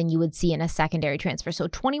higher than you would see in a secondary transfer. So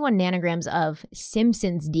 21 nanograms of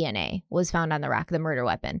Simpson's DNA was found on the rock, the murder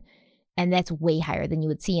weapon. And that's way higher than you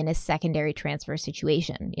would see in a secondary transfer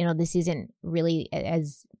situation. This isn't really,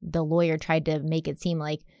 as the lawyer tried to make it seem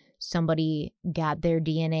like somebody got their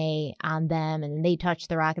DNA on them and they touched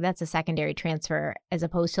the rock. That's a secondary transfer as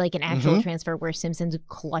opposed to like an actual transfer where Simpson's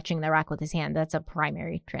clutching the rock with his hand. That's a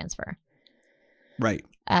primary transfer. Right.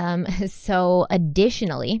 So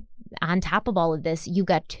additionally, on top of all of this, you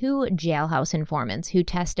got two jailhouse informants who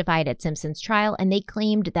testified at Simpson's trial, and they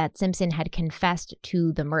claimed that Simpson had confessed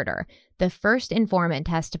to the murder. The first informant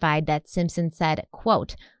testified that Simpson said,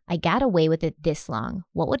 quote, I got away with it this long.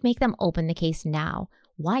 What would make them open the case now?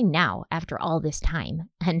 Why now, after all this time?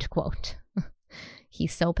 End quote.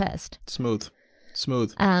 He's so pissed. Smooth.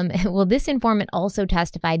 Well, this informant also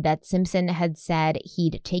testified that Simpson had said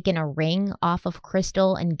he'd taken a ring off of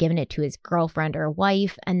Krystal and given it to his girlfriend or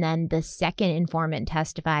wife. And then the second informant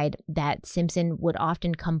testified that Simpson would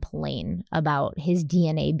often complain about his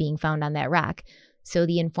DNA being found on that rock. So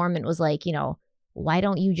the informant was like, why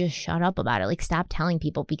don't you just shut up about it? Like, stop telling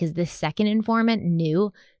people, because this second informant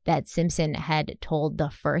knew that Simpson had told the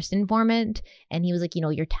first informant, and he was like,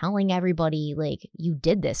 you're telling everybody, like, you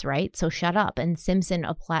did this, right? So shut up. And Simpson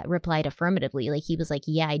replied affirmatively. Like, he was like,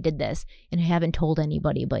 yeah, I did this, and I haven't told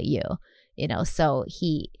anybody but you. So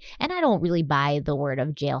and I don't really buy the word of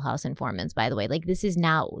jailhouse informants, by the way. Like, this is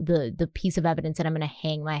not the piece of evidence that I'm going to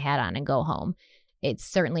hang my hat on and go home. It's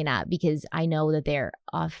certainly not, because I know that they're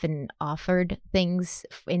often offered things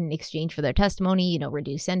in exchange for their testimony,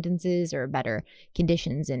 reduced sentences or better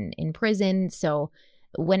conditions in prison. So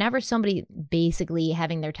whenever somebody basically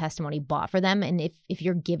having their testimony bought for them, and if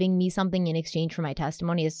you're giving me something in exchange for my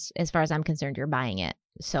testimony, as far as I'm concerned, you're buying it.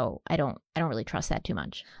 So I don't really trust that too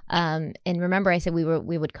much. And remember, I said we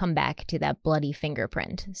would come back to that bloody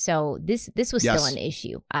fingerprint. So this was still an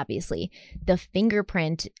issue. Obviously, the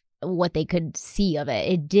fingerprint, what they could see of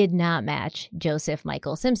it, it did not match Joseph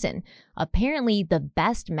Michael Simpson. Apparently, the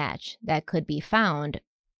best match that could be found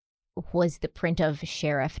was the print of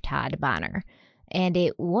Sheriff Todd Bonner, and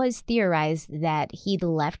it was theorized that he'd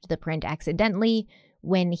left the print accidentally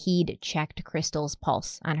when he'd checked Krystal's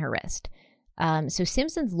pulse on her wrist. So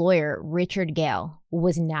Simpson's lawyer, Richard Gale,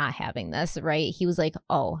 was not having this, right? He was like,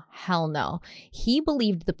 oh, hell no. He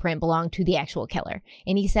believed the print belonged to the actual killer.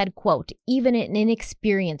 And he said, quote, even an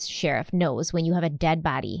inexperienced sheriff knows when you have a dead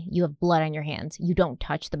body, you have blood on your hands, you don't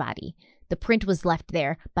touch the body. The print was left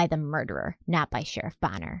there by the murderer, not by Sheriff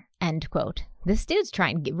Bonner, end quote. This dude's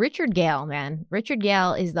trying, Richard Gale, man. Richard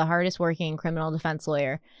Gale is the hardest working criminal defense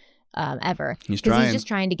lawyer ever. He's trying. He's just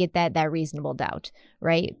trying to get that reasonable doubt,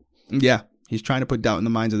 right? Yeah. He's trying to put doubt in the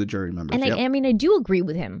minds of the jury members. And I mean, I do agree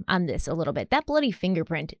with him on this a little bit. That bloody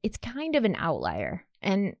fingerprint, it's kind of an outlier.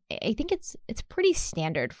 And I think it's pretty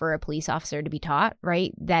standard for a police officer to be taught,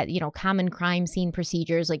 right? That, common crime scene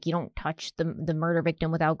procedures, like you don't touch the murder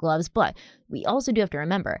victim without gloves. But we also do have to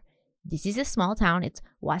remember, this is a small town. It's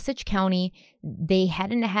Wasatch County. They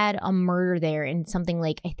hadn't had a murder there in something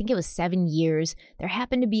like, I think it was 7 years. There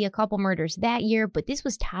happened to be a couple murders that year, but this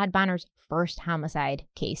was Todd Bonner's first homicide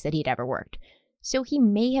case that he'd ever worked. So he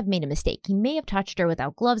may have made a mistake. He may have touched her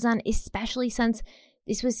without gloves on, especially since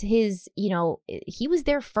this was his, he was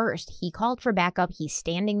there first. He called for backup. He's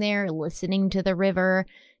standing there listening to the river,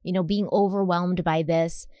 being overwhelmed by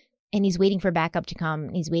this. And he's waiting for backup to come.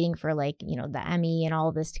 He's waiting for the Emmy and all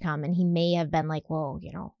of this to come. And he may have been like, well,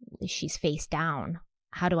 she's face down.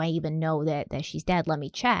 How do I even know that she's dead? Let me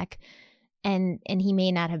check. And he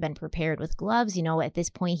may not have been prepared with gloves. At this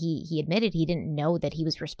point, he admitted he didn't know that he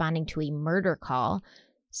was responding to a murder call.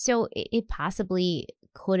 So it possibly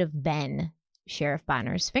could have been Sheriff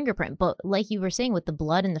Bonner's fingerprint. But like you were saying, with the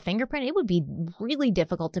blood and the fingerprint, it would be really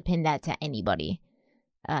difficult to pin that to anybody.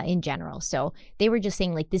 In general. So they were just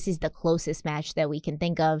saying this is the closest match that we can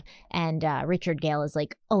think of. And Richard Gale is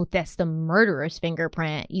like, oh, that's the murderer's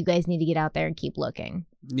fingerprint. You guys need to get out there and keep looking.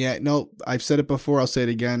 Yeah, no, I've said it before. I'll say it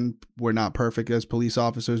again. We're not perfect as police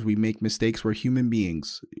officers. We make mistakes. We're human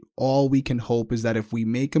beings. All we can hope is that if we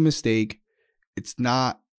make a mistake, it's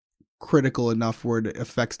not critical enough where it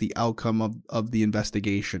affects the outcome of the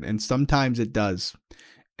investigation. And sometimes it does.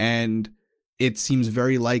 And it seems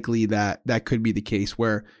very likely that could be the case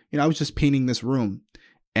where, I was just painting this room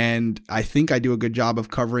and I think I do a good job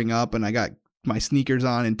of covering up and I got my sneakers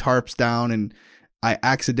on and tarps down and I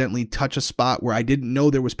accidentally touch a spot where I didn't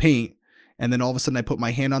know there was paint. And then all of a sudden I put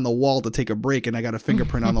my hand on the wall to take a break and I got a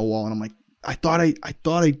fingerprint on the wall. And I'm like, I thought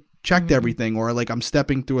I checked everything, or I'm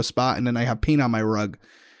stepping through a spot and then I have paint on my rug.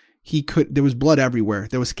 There was blood everywhere.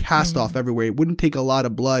 There was cast off everywhere. It wouldn't take a lot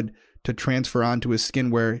of blood to transfer onto his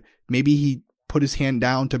skin where maybe he put his hand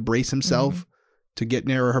down to brace himself to get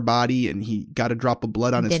near her body and he got a drop of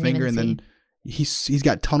blood on his finger and then he's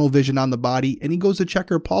got tunnel vision on the body and he goes to check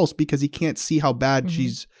her pulse because he can't see how bad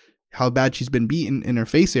she's been beaten in her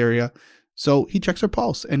face area. So he checks her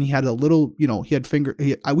pulse and he had a little, he had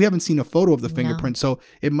we haven't seen a photo of the fingerprint. So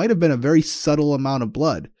it might've been a very subtle amount of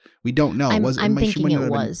blood. We don't know. I'm thinking it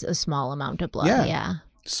was a small amount of blood. Yeah.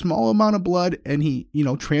 Small amount of blood, and he,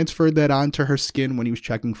 transferred that onto her skin when he was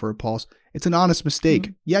checking for a pulse. It's an honest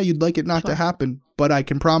mistake. Yeah, you'd like it not to happen, but I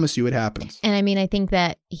can promise you it happens. And I mean, I think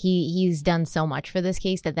that he's done so much for this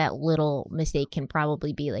case that little mistake can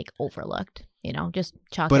probably be overlooked. Just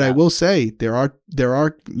chalk it up. But I will say there are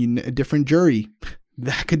a different jury.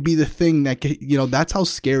 That could be the thing that that's how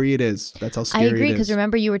scary it is. That's how scary it is. I agree, because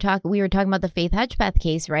remember we were talking about the Faith Hedgepeth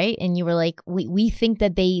case, right? And you were like, we think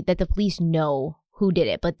that the police know who did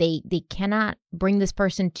it, but they cannot bring this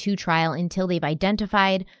person to trial until they've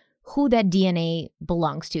identified who that DNA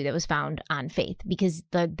belongs to that was found on Faith, because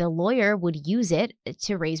the lawyer would use it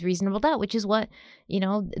to raise reasonable doubt, which is what,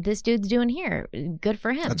 this dude's doing here. Good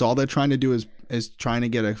for him. That's all they're trying to do is trying to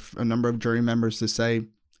get a number of jury members to say,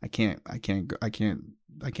 I can't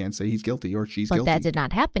say he's guilty or she's guilty. But that did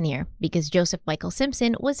not happen here, because Joseph Michael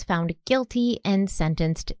Simpson was found guilty and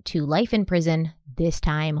sentenced to life in prison, this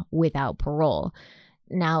time without parole.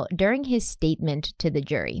 Now, during his statement to the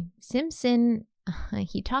jury, Simpson,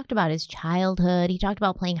 he talked about his childhood. He talked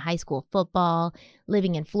about playing high school football,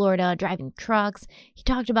 living in Florida, driving trucks. He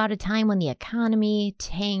talked about a time when the economy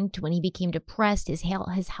tanked, when he became depressed, his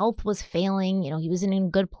health was failing. He wasn't in a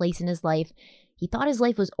good place in his life. He thought his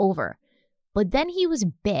life was over. But then he was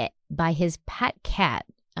bit by his pet cat,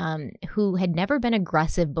 who had never been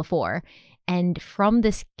aggressive before. And from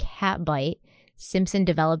this cat bite, Simpson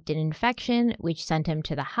developed an infection, which sent him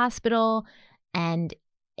to the hospital. And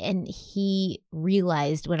he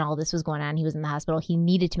realized when all this was going on, he was in the hospital, he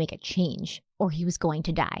needed to make a change or he was going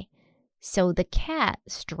to die. So the cat,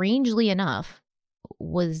 strangely enough,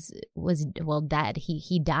 was dead.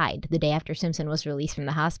 He died the day after Simpson was released from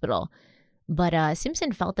the hospital. But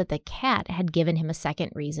Simpson felt that the cat had given him a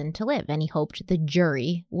second reason to live, and he hoped the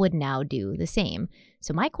jury would now do the same.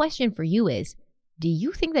 So my question for you is, do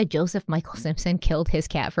you think that Joseph Michael Simpson killed his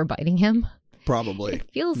cat for biting him? Probably.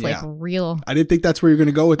 It feels like real. I didn't think that's where you're going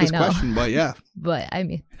to go with this question, but yeah. But I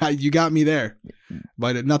mean, you got me there.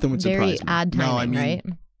 But nothing would surprise me. Very odd timing, right?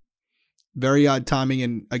 Very odd timing.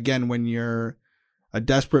 And again, when you're a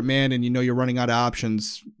desperate man and you know you're running out of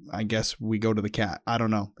options, I guess we go to the cat. I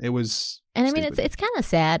don't know. It was. And I mean, it's kind of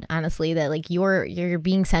sad, honestly, that like you're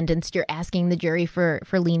being sentenced, you're asking the jury for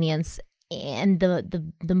lenience, and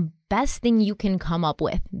the best thing you can come up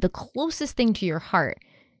with, the closest thing to your heart,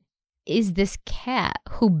 is this cat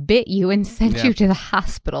who bit you and sent you to the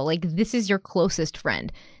hospital. Like, this is your closest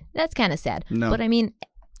friend. That's kind of sad. No, but I mean,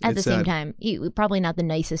 at the same time, he probably not the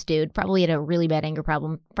nicest dude. Probably had a really bad anger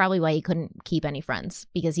problem. Probably why he couldn't keep any friends,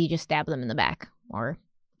 because he just stabbed them in the back or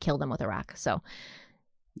killed them with a rock. So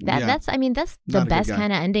that's the best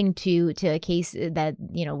kind of ending to a case that,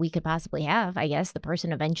 you know, we could possibly have. I guess the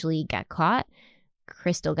person eventually got caught.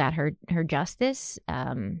 Krystal got her justice.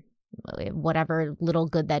 Whatever little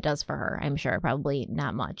good that does for her, I'm sure probably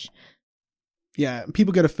not much. Yeah,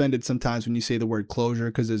 people get offended sometimes when you say the word closure,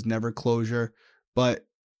 because there's never closure. But,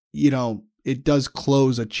 you know, it does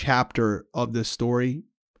close a chapter of this story,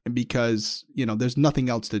 because, you know, there's nothing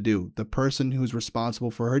else to do. The person who's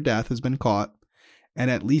responsible for her death has been caught. And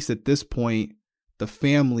at least at this point, the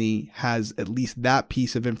family has at least that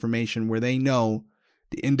piece of information where they know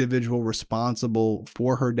the individual responsible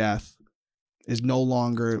for her death is no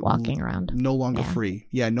longer walking around, no longer free.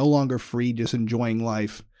 Yeah, no longer free, just enjoying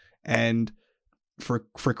life. And for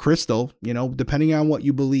Krystal, you know, depending on what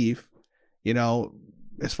you believe, you know,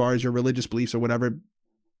 as far as your religious beliefs or whatever,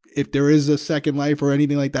 if there is a second life or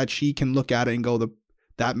anything like that, she can look at it and go,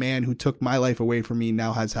 that man who took my life away from me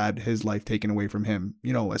now has had his life taken away from him,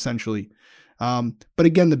 you know, essentially. But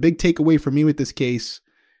again, the big takeaway for me with this case,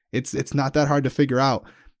 it's not that hard to figure out.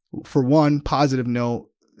 For one, positive note,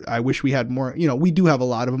 I wish we had more, you know, we do have a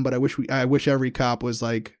lot of them, but I wish every cop was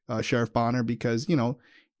like Sheriff Bonner, because, you know,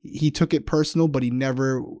 he took it personal, but he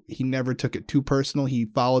never took it too personal. He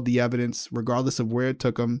followed the evidence regardless of where it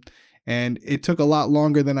took him. And it took a lot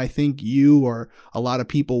longer than I think you or a lot of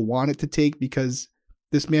people want it to take, because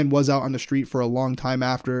this man was out on the street for a long time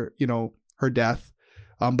after, you know, her death.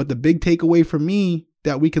 But the big takeaway for me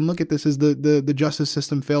that we can look at this is the justice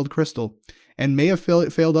system failed Krystal, and may have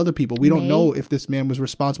failed other people. We don't know if this man was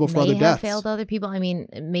responsible for other deaths. May have failed other people. I mean,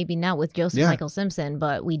 maybe not with Joseph Michael Simpson,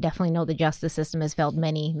 but we definitely know the justice system has failed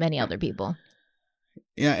many, many other people.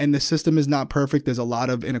 Yeah, and the system is not perfect. There's a lot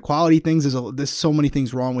of inequality things. There's so many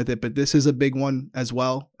things wrong with it, but this is a big one as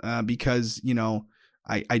well, because, you know,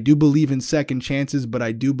 I do believe in second chances, but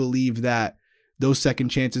I do believe that those second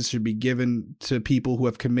chances should be given to people who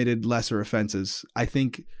have committed lesser offenses. I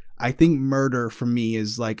think murder for me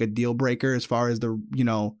is like a deal breaker as far as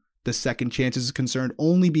the second chances is concerned,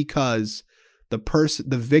 only because the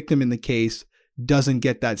victim in the case doesn't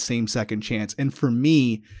get that same second chance. And for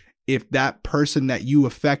me, if that person that you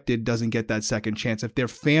affected doesn't get that second chance, if their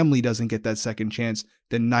family doesn't get that second chance,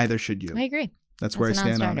 then neither should you. I agree. That's where I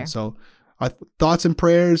stand on it. So our thoughts and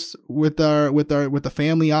prayers with the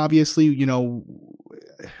family, obviously. You know,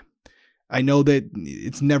 I know that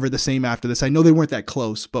it's never the same after this. I know they weren't that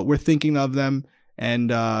close, but we're thinking of them,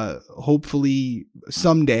 and hopefully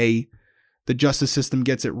someday the justice system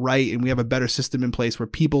gets it right and we have a better system in place where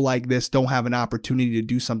people like this don't have an opportunity to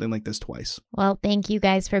do something like this twice. Well, thank you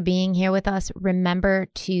guys for being here with us. Remember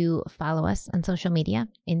to follow us on social media,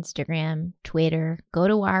 Instagram, Twitter. Go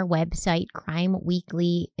to our website, Crime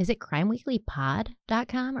Weekly. Is it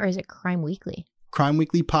crimeweeklypod.com or is it Crime Weekly?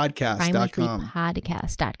 crimeweeklypodcast.com.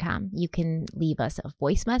 crimeweeklypodcast.com. You can leave us a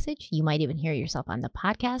voice message. You might even hear yourself on the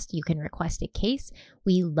podcast. You can request a case.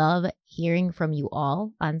 We love hearing from you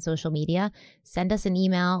all on social media. Send us an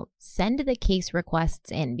email. Send the case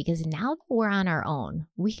requests in, because now that we're on our own,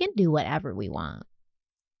 we can do whatever we want.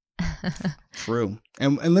 True.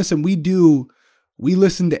 And listen, we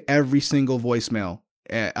listen to every single voicemail.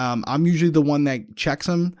 I'm usually the one that checks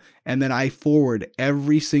them, and then I forward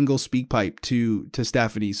every single speak pipe to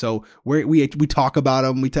Stephanie. So we talk about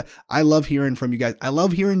them. I love hearing from you guys. I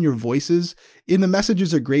love hearing your voices. The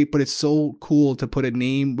messages are great, but it's so cool to put a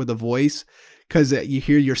name with a voice, because you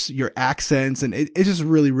hear your accents, and it's just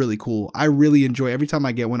really, really cool. I really enjoy every time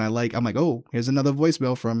I get one I'm like, oh, here's another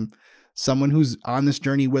voicemail from someone who's on this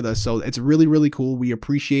journey with us. So it's really, really cool. We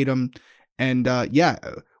appreciate them. And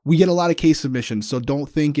we get a lot of case submissions. So don't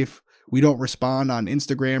think if we don't respond on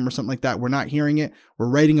Instagram or something like that, we're not hearing it. We're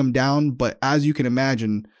writing them down. But as you can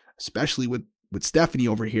imagine, especially with Stephanie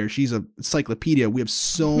over here, she's a encyclopedia. We have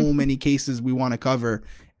so many cases we want to cover.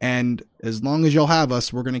 And as long as you'll have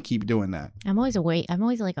us, we're going to keep doing that. I'm always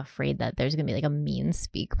like afraid that there's going to be like a mean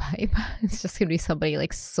speak pipe. It's just going to be somebody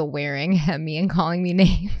like swearing at me and calling me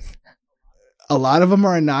names. A lot of them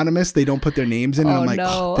are anonymous. They don't put their names in. And I'm like,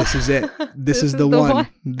 oh, this is it. This is the one.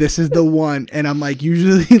 This is the one. And I'm like,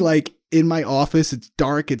 usually like in my office, it's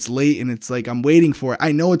dark, it's late, and it's like, I'm waiting for it.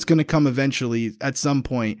 I know it's going to come eventually at some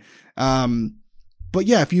point. But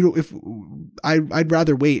yeah, I'd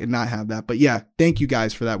rather wait and not have that. But yeah, thank you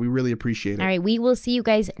guys for that. We really appreciate it. All right, we will see you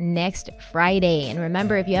guys next Friday. And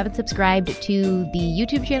remember, if you haven't subscribed to the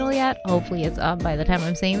YouTube channel yet, hopefully it's up by the time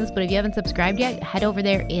I'm saying this, but if you haven't subscribed yet, head over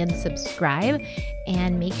there and subscribe,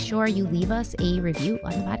 and make sure you leave us a review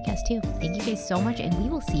on the podcast too. Thank you guys so much, and we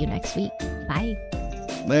will see you next week. Bye.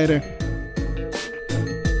 Later.